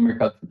forte no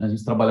mercado, a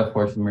gente trabalha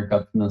forte no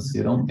mercado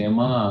financeiro, é um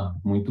tema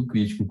muito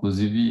crítico.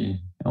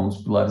 Inclusive, é um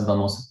dos pilares da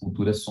nossa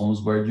cultura,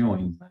 somos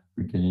guardiões, né?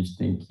 Porque a gente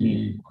tem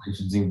que, quando a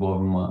gente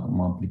desenvolve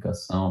uma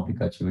aplicação, um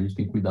aplicativo, a gente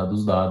tem que cuidar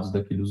dos dados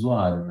daquele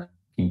usuário, né?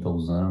 Quem está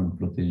usando,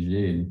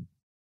 proteger ele.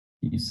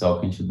 E isso é algo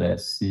que a gente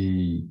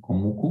desce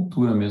como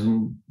cultura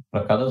mesmo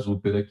para cada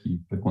Zuper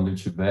aqui, para quando ele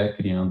estiver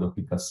criando a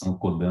aplicação,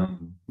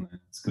 codando, né?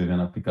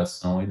 Escrevendo a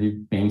aplicação,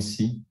 ele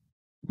pense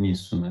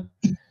nisso, né?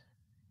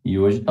 E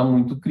hoje está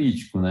muito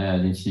crítico, né? A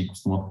gente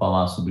costuma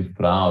falar sobre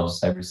fraude,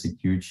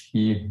 cybersecurity,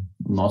 que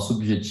o nosso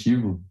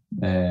objetivo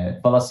é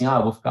falar assim,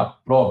 vou ficar à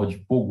prova de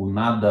fogo,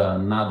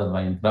 nada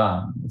vai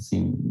entrar.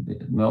 Assim,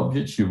 não é o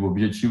objetivo. O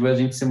objetivo é a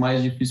gente ser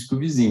mais difícil que o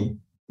vizinho.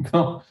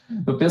 Então,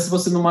 eu penso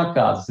você numa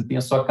casa, você tem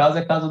a sua casa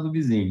e a casa do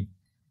vizinho.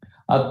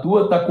 A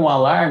tua tá com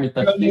alarme,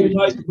 tá cheio de...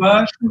 mais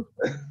baixo.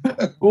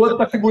 Outra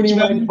tá com o murinho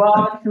mais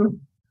baixo,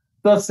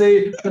 tá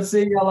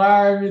sem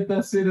alarme,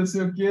 tá sem não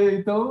sei o quê.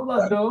 Então, o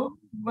ladrão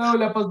vai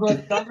olhar para as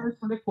duas casas e vai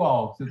escolher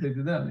qual, você está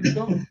entendendo?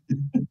 Então,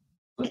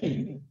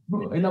 assim,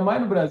 ainda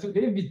mais no Brasil,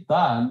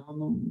 evitar,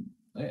 não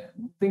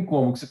tem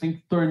como, que você tem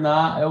que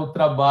tornar o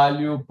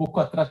trabalho pouco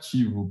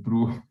atrativo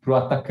para o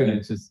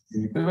atacante. Assim.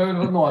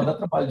 Então, não, dá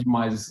trabalho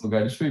demais esse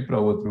lugar, deixa eu ir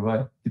para outro,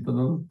 vai, que está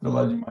dando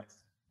trabalho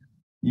demais.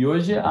 E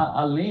hoje,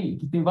 além,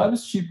 que tem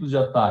vários tipos de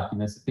ataque,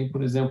 né? Você tem,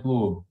 por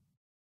exemplo,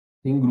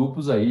 tem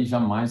grupos aí já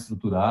mais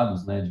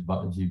estruturados, né,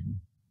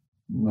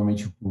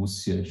 normalmente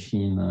Rússia,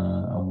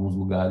 China, alguns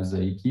lugares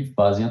aí que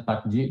fazem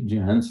ataque de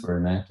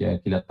ransomware, né, que é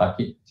aquele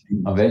ataque,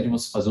 ao invés de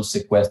você fazer o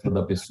sequestro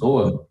da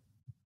pessoa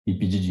e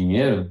pedir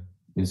dinheiro,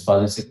 eles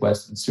fazem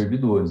sequestro de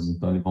servidores.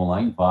 Então, eles vão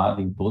lá,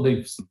 invadem toda a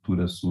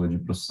infraestrutura sua de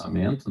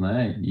processamento,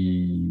 né,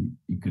 e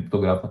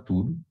criptografa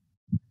tudo.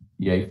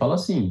 E aí fala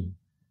assim,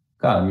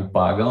 cara, me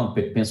paga,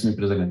 pensa numa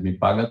empresa grande, me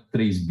paga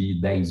 3 bi,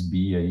 10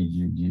 bi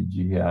aí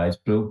de reais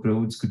para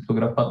eu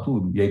descriptografar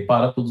tudo. E aí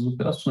para todas as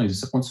operações.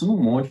 Isso aconteceu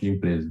num monte de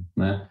empresa,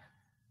 né?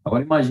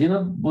 Agora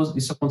imagina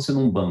isso acontecer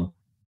num banco.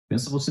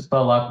 Pensa você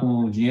está lá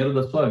com o dinheiro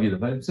da sua vida.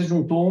 Você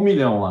juntou 1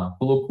 milhão lá,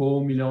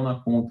 colocou 1 milhão na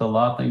conta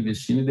lá, está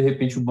investindo e de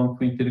repente o banco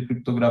foi inteiro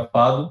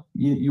criptografado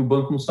e o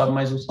banco não sabe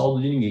mais o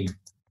saldo de ninguém.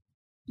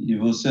 E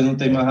você não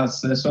tem mais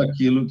acesso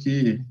àquilo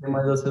que... Não tem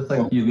mais acesso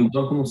àquilo. E o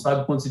banco não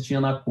sabe quanto você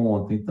tinha na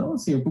conta. Então,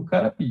 assim, o que o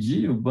cara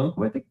pedir, o banco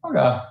vai ter que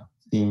pagar.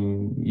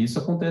 Assim, isso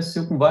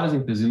aconteceu com várias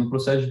empresas. E no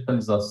processo de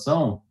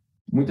digitalização,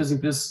 muitas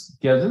empresas,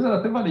 que às vezes era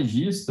até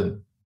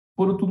varejista,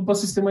 foram tudo para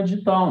sistema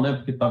digital, né?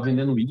 Porque está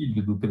vendendo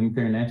híbrido pela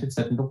internet,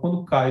 etc. Então,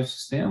 quando cai o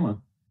sistema,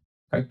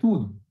 cai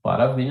tudo.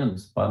 Para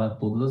vendas, para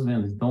todas as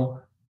vendas. Então,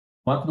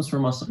 com a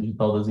transformação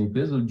digital das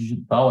empresas, o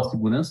digital, a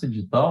segurança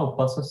digital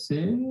passa a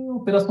ser a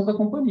operação da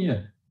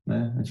companhia,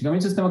 né?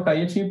 Antigamente o sistema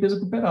caía, tinha empresa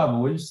que operava.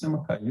 Hoje o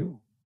sistema caiu,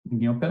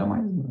 ninguém opera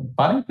mais, né?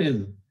 Para a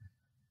empresa.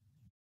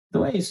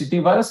 Então é isso. E tem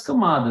várias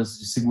camadas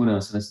de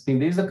segurança, né? Você tem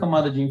desde a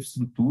camada de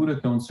infraestrutura,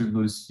 que é onde os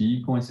servidores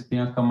ficam, aí você tem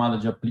a camada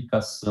de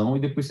aplicação,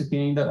 e depois você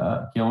tem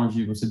ainda, que é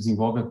onde você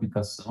desenvolve a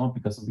aplicação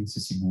tem que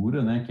ser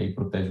segura, né? Que aí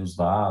protege os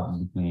dados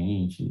do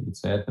cliente,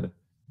 etc.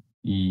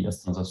 E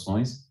as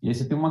transações. E aí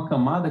você tem uma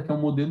camada que é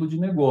o modelo de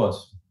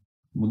negócio.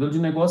 O modelo de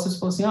negócio, você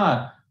fala assim,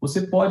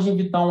 você pode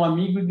invitar um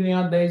amigo e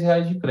ganhar 10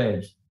 reais de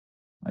crédito.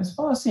 Aí você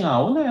fala assim,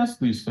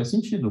 honesto, isso faz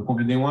sentido. Eu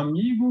convidei um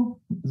amigo,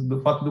 do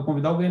fato de eu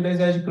convidar, eu ganhei 10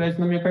 reais de crédito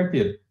na minha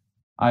carteira.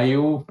 Aí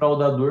o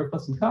fraudador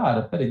fala assim,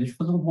 cara, peraí, deixa eu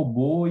fazer um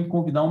robô e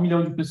convidar 1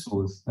 milhão de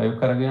pessoas. Aí o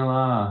cara ganha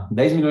lá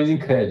 10 milhões em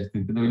crédito,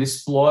 entendeu? Ele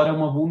explora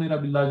uma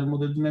vulnerabilidade do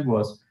modelo de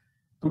negócio.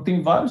 Então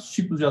tem vários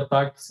tipos de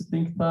ataque que você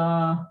tem que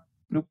estar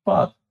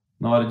preocupado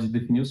na hora de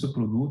definir o seu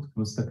produto que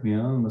você está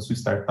criando, na sua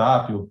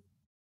startup,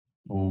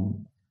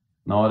 ou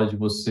na hora de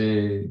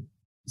você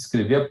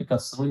escrever a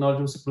aplicação e na hora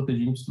de você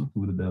proteger a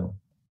infraestrutura dela.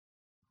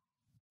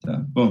 Tá.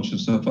 Bom, deixa eu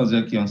só fazer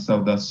aqui uma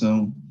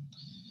saudação.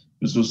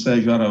 Professor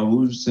Sérgio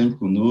Araújo, sempre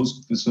conosco,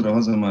 professora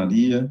Rosa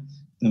Maria,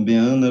 também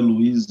a Ana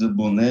Luísa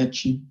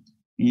Bonetti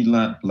e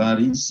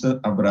Larissa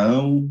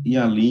Abraão e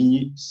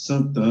Aline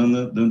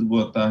Santana, dando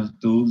boa tarde a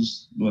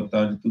todos, boa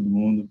tarde a todo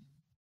mundo.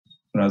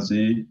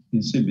 Prazer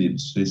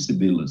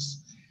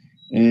recebê-las.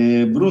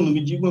 Bruno,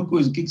 me diga uma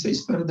coisa, o que você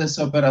espera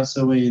dessa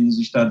operação aí nos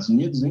Estados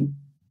Unidos, hein?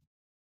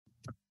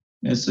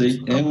 Essa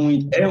aí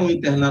é uma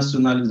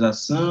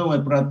internacionalização, é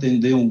para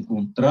atender um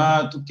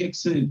contrato,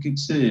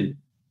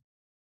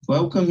 qual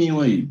é o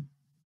caminho aí?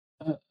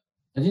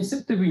 A gente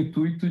sempre teve o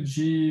intuito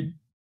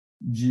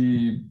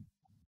de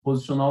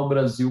posicionar o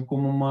Brasil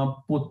como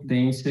uma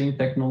potência em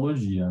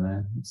tecnologia,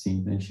 né?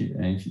 Assim,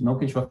 não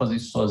que a gente vai fazer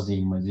isso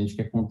sozinho, mas a gente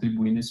quer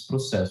contribuir nesse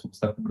processo.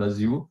 Mostrar que o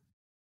Brasil,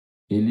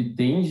 ele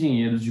tem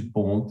engenheiros de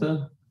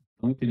ponta,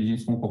 tão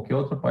inteligentes como qualquer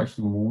outra parte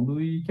do mundo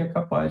e que é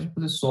capaz de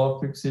fazer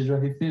software que seja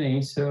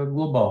referência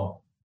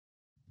global.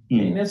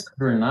 E aí, nessa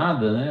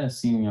jornada, né,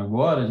 assim,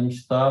 agora a gente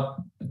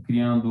está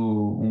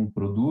criando um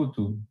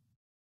produto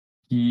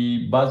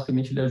que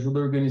basicamente ele ajuda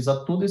a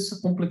organizar toda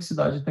essa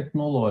complexidade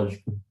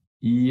tecnológica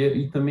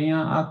e também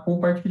a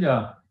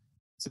compartilhar.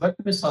 Você vai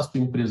começar a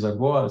sua empresa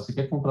agora, você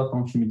quer contratar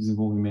um time de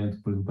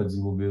desenvolvimento, por exemplo, para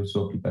desenvolver o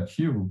seu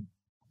aplicativo,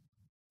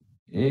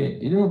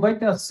 ele não vai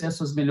ter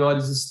acesso às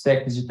melhores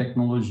stacks de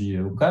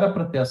tecnologia. O cara,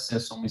 para ter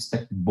acesso a uma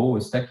stack boa,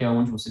 stack é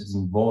onde você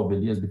desenvolve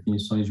ali as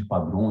definições de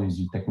padrões,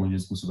 de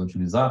tecnologias que você vai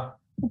utilizar,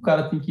 o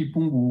cara tem que ir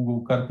para um Google,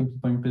 o cara tem que ir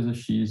para uma empresa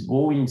X,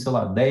 ou em, sei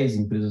lá, 10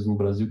 empresas no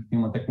Brasil que tem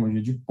uma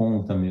tecnologia de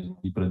ponta mesmo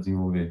para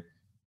desenvolver.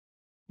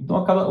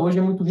 Então, hoje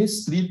é muito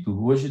restrito.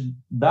 Hoje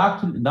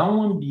dá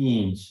um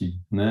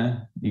ambiente,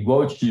 né,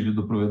 igual eu tive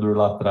do provedor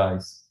lá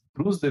atrás,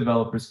 para os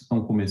developers que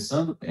estão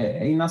começando,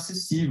 é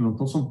inacessível.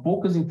 Então, são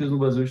poucas empresas no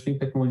Brasil que têm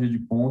tecnologia de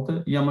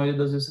ponta e a maioria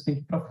das vezes você tem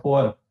que ir para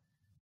fora.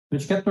 A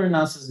gente quer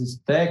tornar essas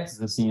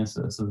stacks, assim,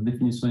 essas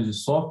definições de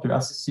software,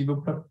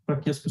 acessível para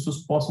que as pessoas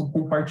possam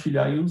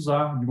compartilhar e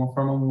usar de uma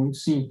forma muito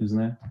simples,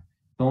 né?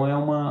 Então, é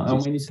uma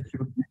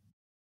iniciativa.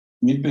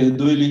 Me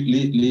perdoe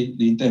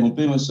lhe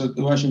interromper, mas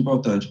eu acho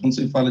importante. Quando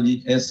você fala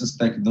de essas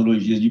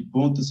tecnologias de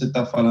ponta, você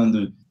está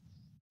falando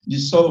de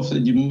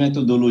software, de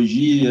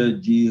metodologia,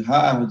 de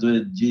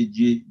hardware,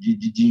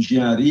 de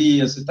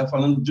engenharia, você está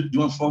falando de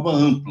uma forma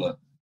ampla.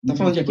 Está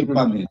falando de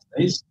equipamento,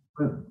 é isso?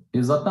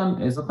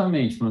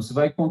 Exatamente. Você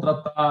vai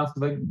contratar, você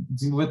vai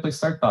desenvolver a sua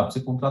startup, você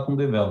contrata um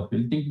developer,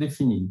 ele tem que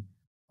definir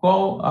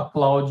qual a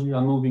cloud,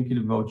 a nuvem que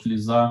ele vai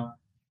utilizar,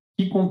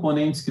 que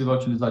componentes que ele vai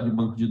utilizar de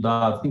banco de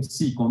dados, tem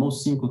SQL,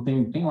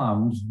 NoSQL, tem lá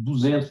uns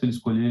 200 para ele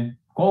escolher,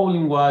 qual a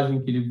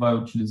linguagem que ele vai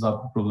utilizar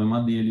para o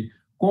problema dele,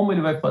 como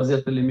ele vai fazer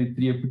a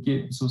telemetria,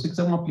 porque se você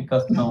quiser uma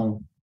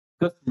aplicação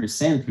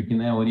customer-centric,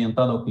 né,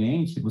 orientado ao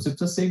cliente, você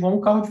precisa ser igual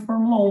um carro de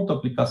Fórmula 1 da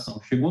aplicação.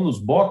 Chegou nos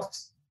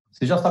boxes,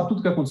 você já sabe tudo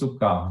o que aconteceu com o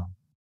carro.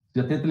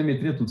 Você já tem a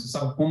telemetria, tudo. Você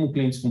sabe como o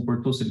cliente se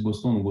comportou, se ele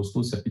gostou, não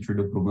gostou, se a feature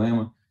deu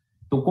problema.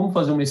 Então, como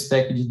fazer uma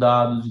stack de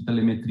dados, de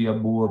telemetria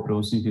boa para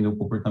você entender o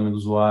comportamento do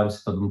usuário, se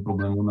está dando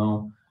problema ou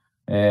não.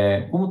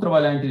 Como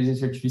trabalhar a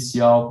inteligência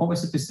artificial, como vai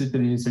ser essa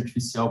inteligência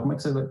artificial, como é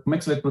que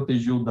você vai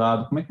proteger o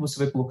dado, como é que você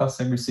vai colocar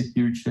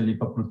cybersecurity ali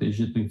para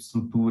proteger a tua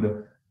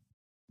infraestrutura.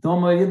 Então, a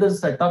maioria das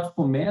startups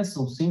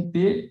começam sem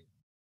ter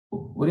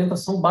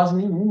orientação base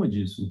nenhuma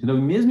disso, entendeu?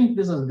 E mesmo em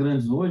empresas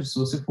grandes hoje, se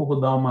você for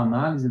rodar uma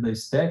análise da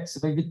stack, você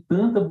vai ver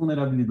tanta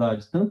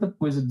vulnerabilidade, tanta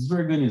coisa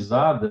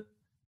desorganizada,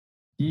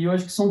 e eu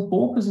acho que são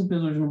poucas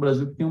empresas hoje no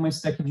Brasil que tem uma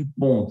stack de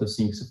ponta,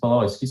 assim, que você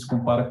fala, isso aqui se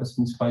compara com as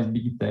principais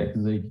big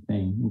techs aí que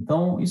tem.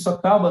 Então, isso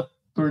acaba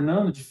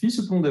tornando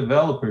difícil para um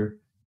developer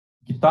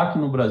que está aqui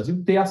no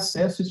Brasil ter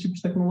acesso a esse tipo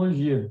de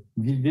tecnologia,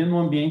 viver num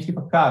ambiente que,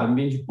 cara,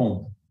 ambiente de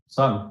ponta,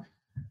 sabe?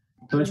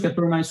 Então, a gente quer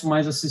tornar isso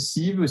mais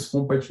acessível, esse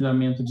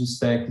compartilhamento de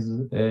stacks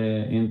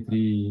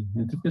entre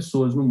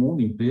pessoas no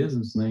mundo,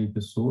 empresas, né, e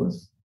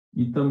pessoas,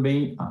 e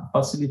também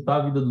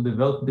facilitar a vida do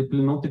developer para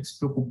ele não ter que se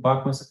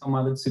preocupar com essa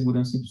camada de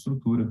segurança e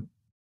infraestrutura.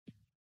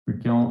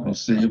 Porque ou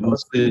seja,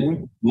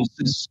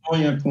 você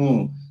sonha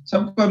com...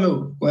 Sabe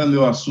qual é o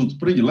meu assunto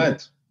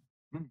predileto?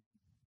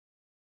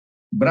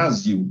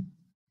 Brasil.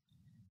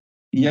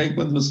 E aí,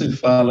 quando você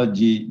fala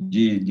de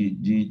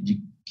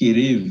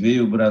querer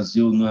ver o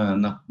Brasil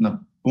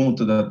na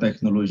ponta da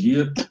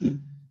tecnologia,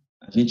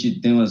 a gente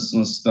tem uma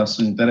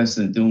situação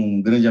interessante. Tem um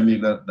grande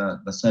amigo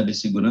da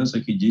cibersegurança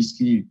que diz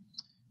que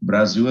o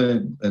Brasil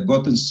é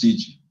Gotham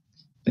City.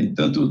 Tem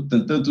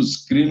tantos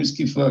crimes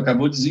que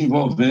acabou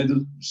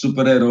desenvolvendo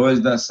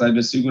super-heróis da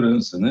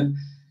cibersegurança, né?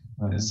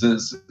 Essa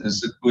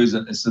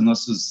coisa,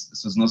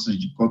 essas nossas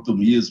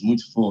dicotomias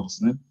muito fortes,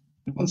 né?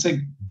 E quando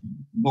você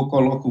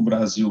coloca o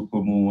Brasil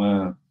como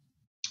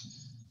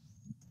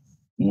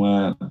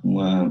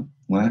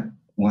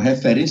uma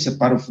referência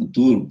para o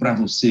futuro, para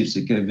você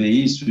quer ver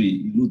isso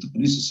e luta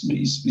por isso,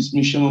 isso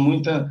me chama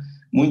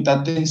muita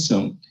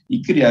atenção. E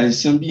criar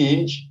esse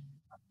ambiente,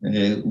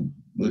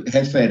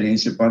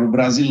 referência para o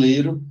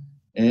brasileiro,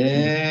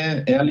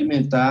 é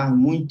alimentar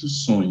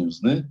muitos sonhos,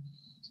 né?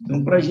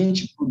 Então, para a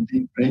gente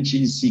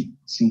ir se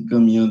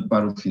encaminhando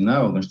para o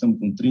final, nós estamos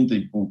com 30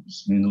 e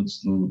poucos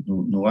minutos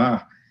no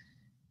ar,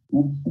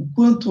 o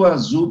quanto a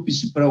Zup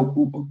se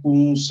preocupa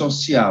com o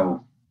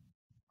social.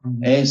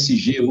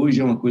 ESG hoje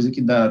é uma coisa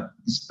que dá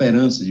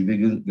esperança de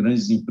ver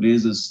grandes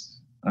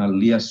empresas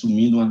ali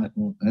assumindo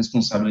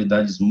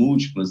responsabilidades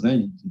múltiplas, né,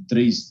 em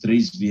três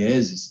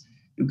vieses.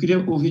 Eu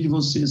queria ouvir de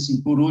você,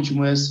 assim, por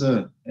último,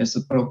 essa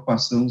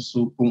preocupação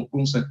com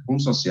o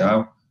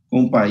social,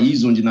 com o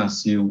país onde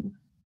nasceu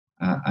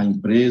a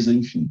empresa,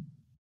 enfim.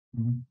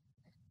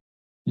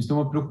 Isso tem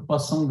uma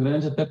preocupação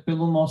grande até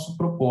pelo nosso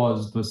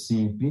propósito,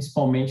 assim,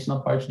 principalmente na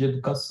parte de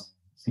educação.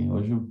 Assim,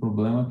 hoje o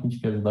problema que a gente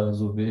quer ajudar a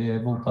resolver é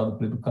voltado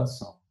para a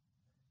educação.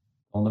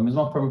 Então, da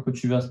mesma forma que eu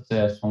tive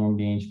acesso a um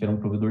ambiente que era um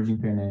provedor de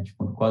internet,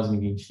 quando quase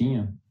ninguém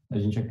tinha, a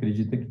gente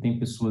acredita que tem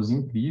pessoas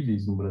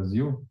incríveis no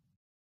Brasil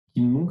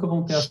que nunca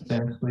vão ter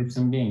acesso a esse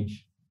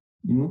ambiente.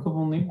 E nunca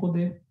vão nem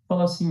poder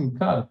falar assim,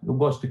 cara, eu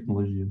gosto de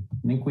tecnologia,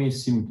 nem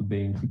conheci muito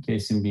bem o que é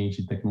esse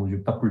ambiente de tecnologia,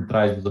 que está por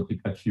trás dos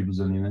aplicativos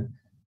ali, né?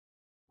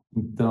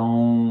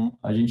 Então,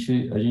 a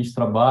gente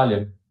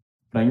trabalha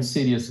para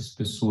inserir essas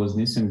pessoas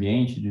nesse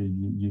ambiente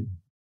de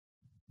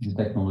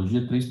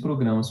tecnologia, 3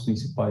 programas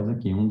principais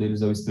aqui. Um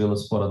deles é o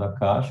Estrelas Fora da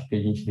Caixa, que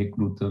a gente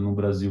recruta no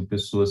Brasil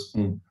pessoas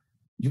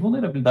de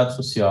vulnerabilidade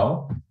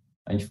social.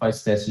 A gente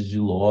faz testes de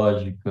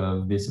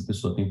lógica, vê se a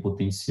pessoa tem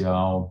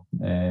potencial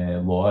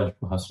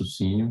lógico,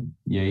 raciocínio,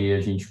 e aí a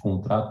gente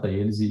contrata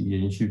eles e a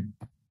gente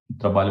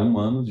trabalha um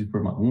ano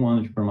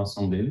de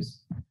formação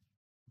deles.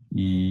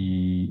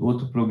 E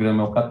outro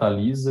programa é o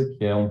Catalisa,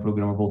 que é um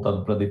programa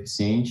voltado para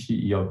deficiente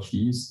e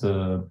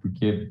autista,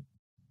 porque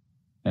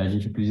a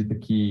gente acredita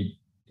que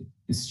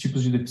esses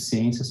tipos de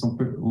deficiência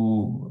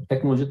a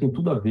tecnologia tem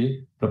tudo a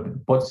ver,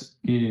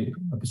 que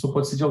a pessoa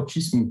pode ser de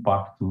altíssimo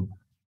impacto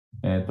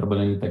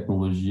trabalhando em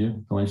tecnologia.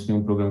 Então, a gente tem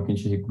um programa que a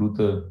gente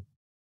recruta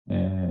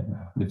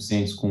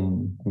deficientes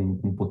com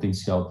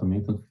potencial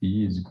também, tanto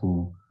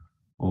físico,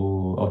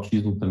 ou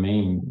autismo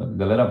também. A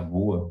galera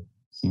voa,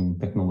 assim,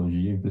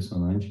 tecnologia,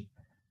 impressionante.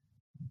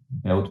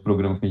 É outro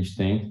programa que a gente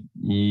tem.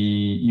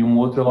 E um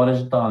outro é o Hora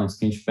de Talents,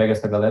 que a gente pega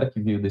essa galera que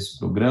veio desse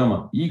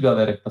programa e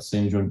galera que está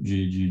saindo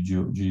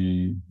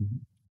de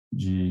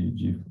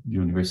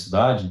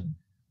universidade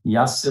e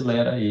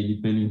acelera ele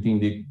para ele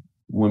entender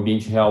o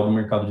ambiente real do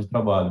mercado de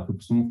trabalho. Eu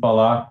costumo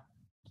falar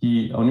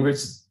que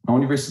a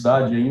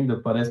universidade ainda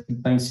parece que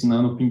está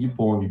ensinando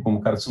ping-pong, como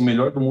o cara ser o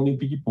melhor do mundo em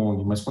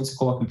ping-pong, mas quando você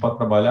coloca ele para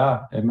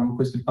trabalhar, é a mesma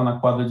coisa que ele está na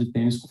quadra de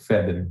tênis com o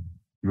Federer,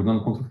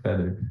 jogando contra o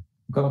Federer.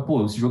 O cara,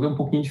 esse jogo é um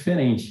pouquinho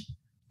diferente,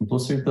 não estou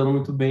acertando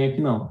muito bem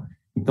aqui não.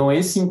 Então,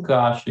 esse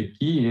encaixe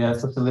aqui é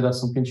essa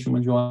aceleração que a gente chama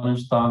de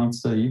Orange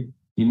Talents aí,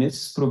 e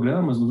nesses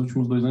programas, nos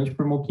últimos 2 anos, a gente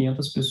formou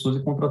 500 pessoas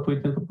e contratou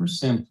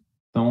 80%.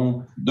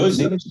 Então, 2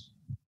 anos?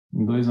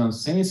 Em 2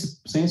 anos. Sem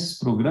esses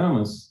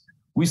programas,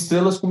 o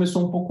Estrelas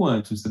começou um pouco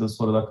antes, o Estrelas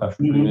Fora da Caixa,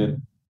 o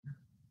primeiro.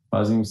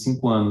 Fazem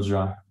 5 anos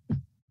já.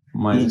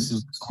 Mas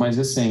esses são mais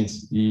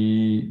recentes.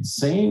 E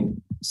sem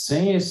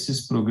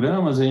esses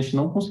programas, a gente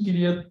não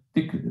conseguiria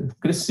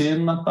crescer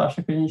na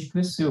taxa que a gente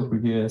cresceu,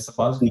 porque essa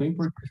base foi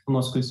importante para o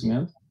nosso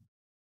crescimento.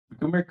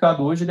 Porque o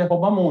mercado hoje, ele é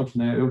rouba-monte,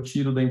 né? Eu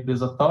tiro da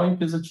empresa tal, a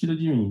empresa tira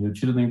de mim. Eu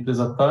tiro da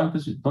empresa tal, a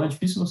empresa... Então, é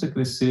difícil você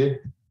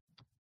crescer.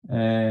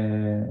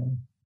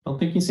 Então,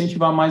 tem que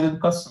incentivar mais a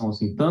educação,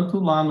 assim, tanto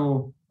lá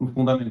no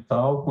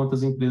fundamental, quanto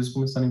as empresas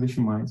começarem a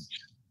investir mais.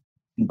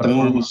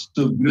 Então, a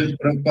sua grande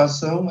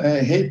preocupação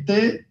é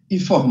reter e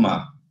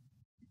formar.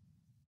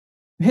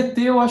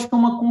 Reter, eu acho que é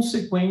uma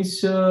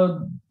consequência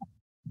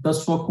da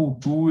sua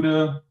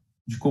cultura,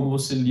 de como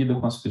você lida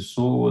com as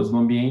pessoas, no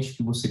ambiente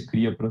que você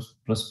cria para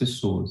as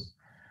pessoas.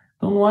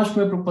 Então, não acho que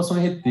a minha preocupação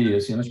é reter.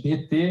 Assim, eu acho que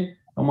reter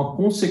é uma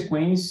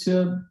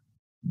consequência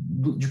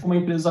de como a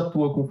empresa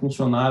atua com o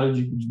funcionário,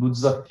 do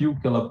desafio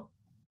que ela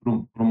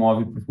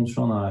promove para o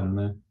funcionário,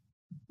 né?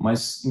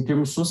 Mas, em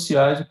termos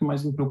sociais, o que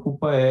mais me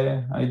preocupa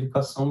é a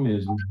educação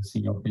mesmo.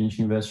 Assim, é o que a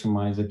gente investe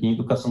mais aqui em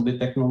educação de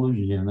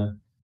tecnologia, né?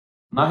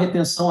 Na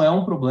retenção é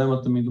um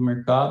problema também do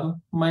mercado,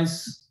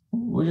 mas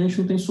hoje a gente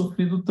não tem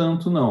sofrido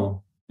tanto,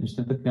 não. A gente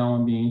tenta criar um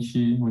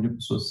ambiente onde as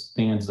pessoas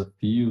tenham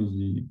desafios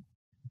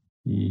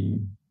e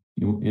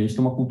a gente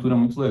tem uma cultura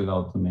muito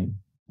legal também.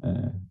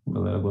 A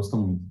galera gosta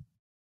muito.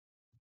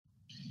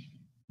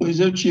 Pois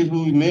eu tive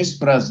o imenso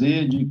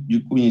prazer de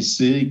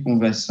conhecer e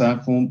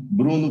conversar com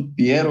Bruno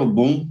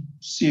Pierobon,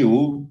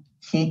 CEO,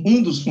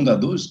 um dos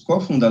fundadores,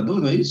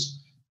 cofundador, não é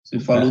isso? Você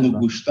falou no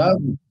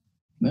Gustavo,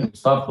 né?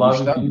 Gustavo,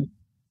 Flávio,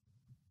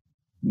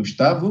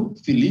 Gustavo,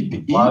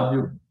 Felipe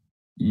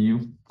e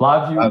o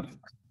Flávio,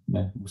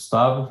 né?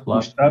 Gustavo,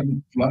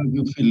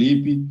 Flávio,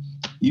 Felipe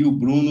e o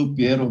Bruno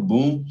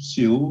Pierobon,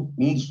 CEO,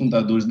 um dos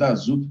fundadores da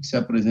Zup, que se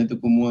apresenta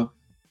como uma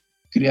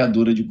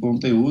criadora de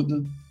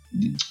conteúdo,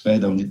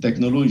 de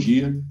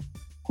tecnologia,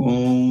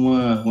 com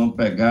uma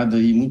pegada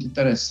aí muito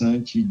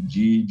interessante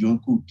de uma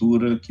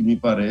cultura que me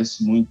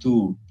parece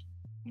muito,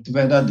 muito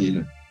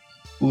verdadeira.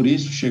 Por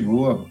isso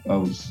chegou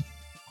aos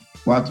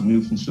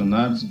 4.000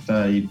 funcionários,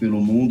 está aí pelo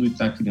mundo e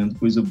está criando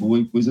coisa boa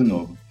e coisa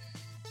nova.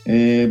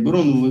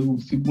 Bruno, eu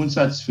fico muito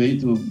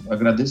satisfeito,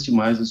 agradeço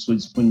demais a sua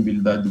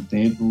disponibilidade do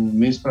tempo, um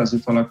imenso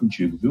prazer falar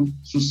contigo, viu?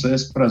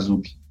 Sucesso para a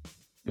Zup.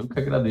 Eu que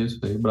agradeço,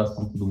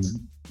 abração a todo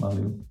mundo.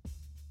 Valeu.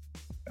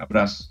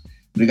 Abraço.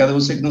 Obrigado a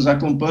você que nos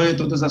acompanha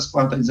todas as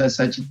quartas às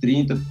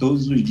 17h30,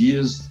 todos os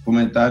dias,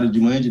 comentário de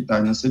manhã, de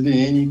tarde na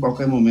CBN e em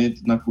qualquer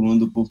momento na coluna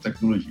do Povo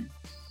Tecnologia.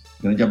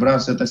 Grande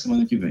abraço e até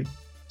semana que vem.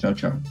 Tchau,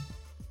 tchau.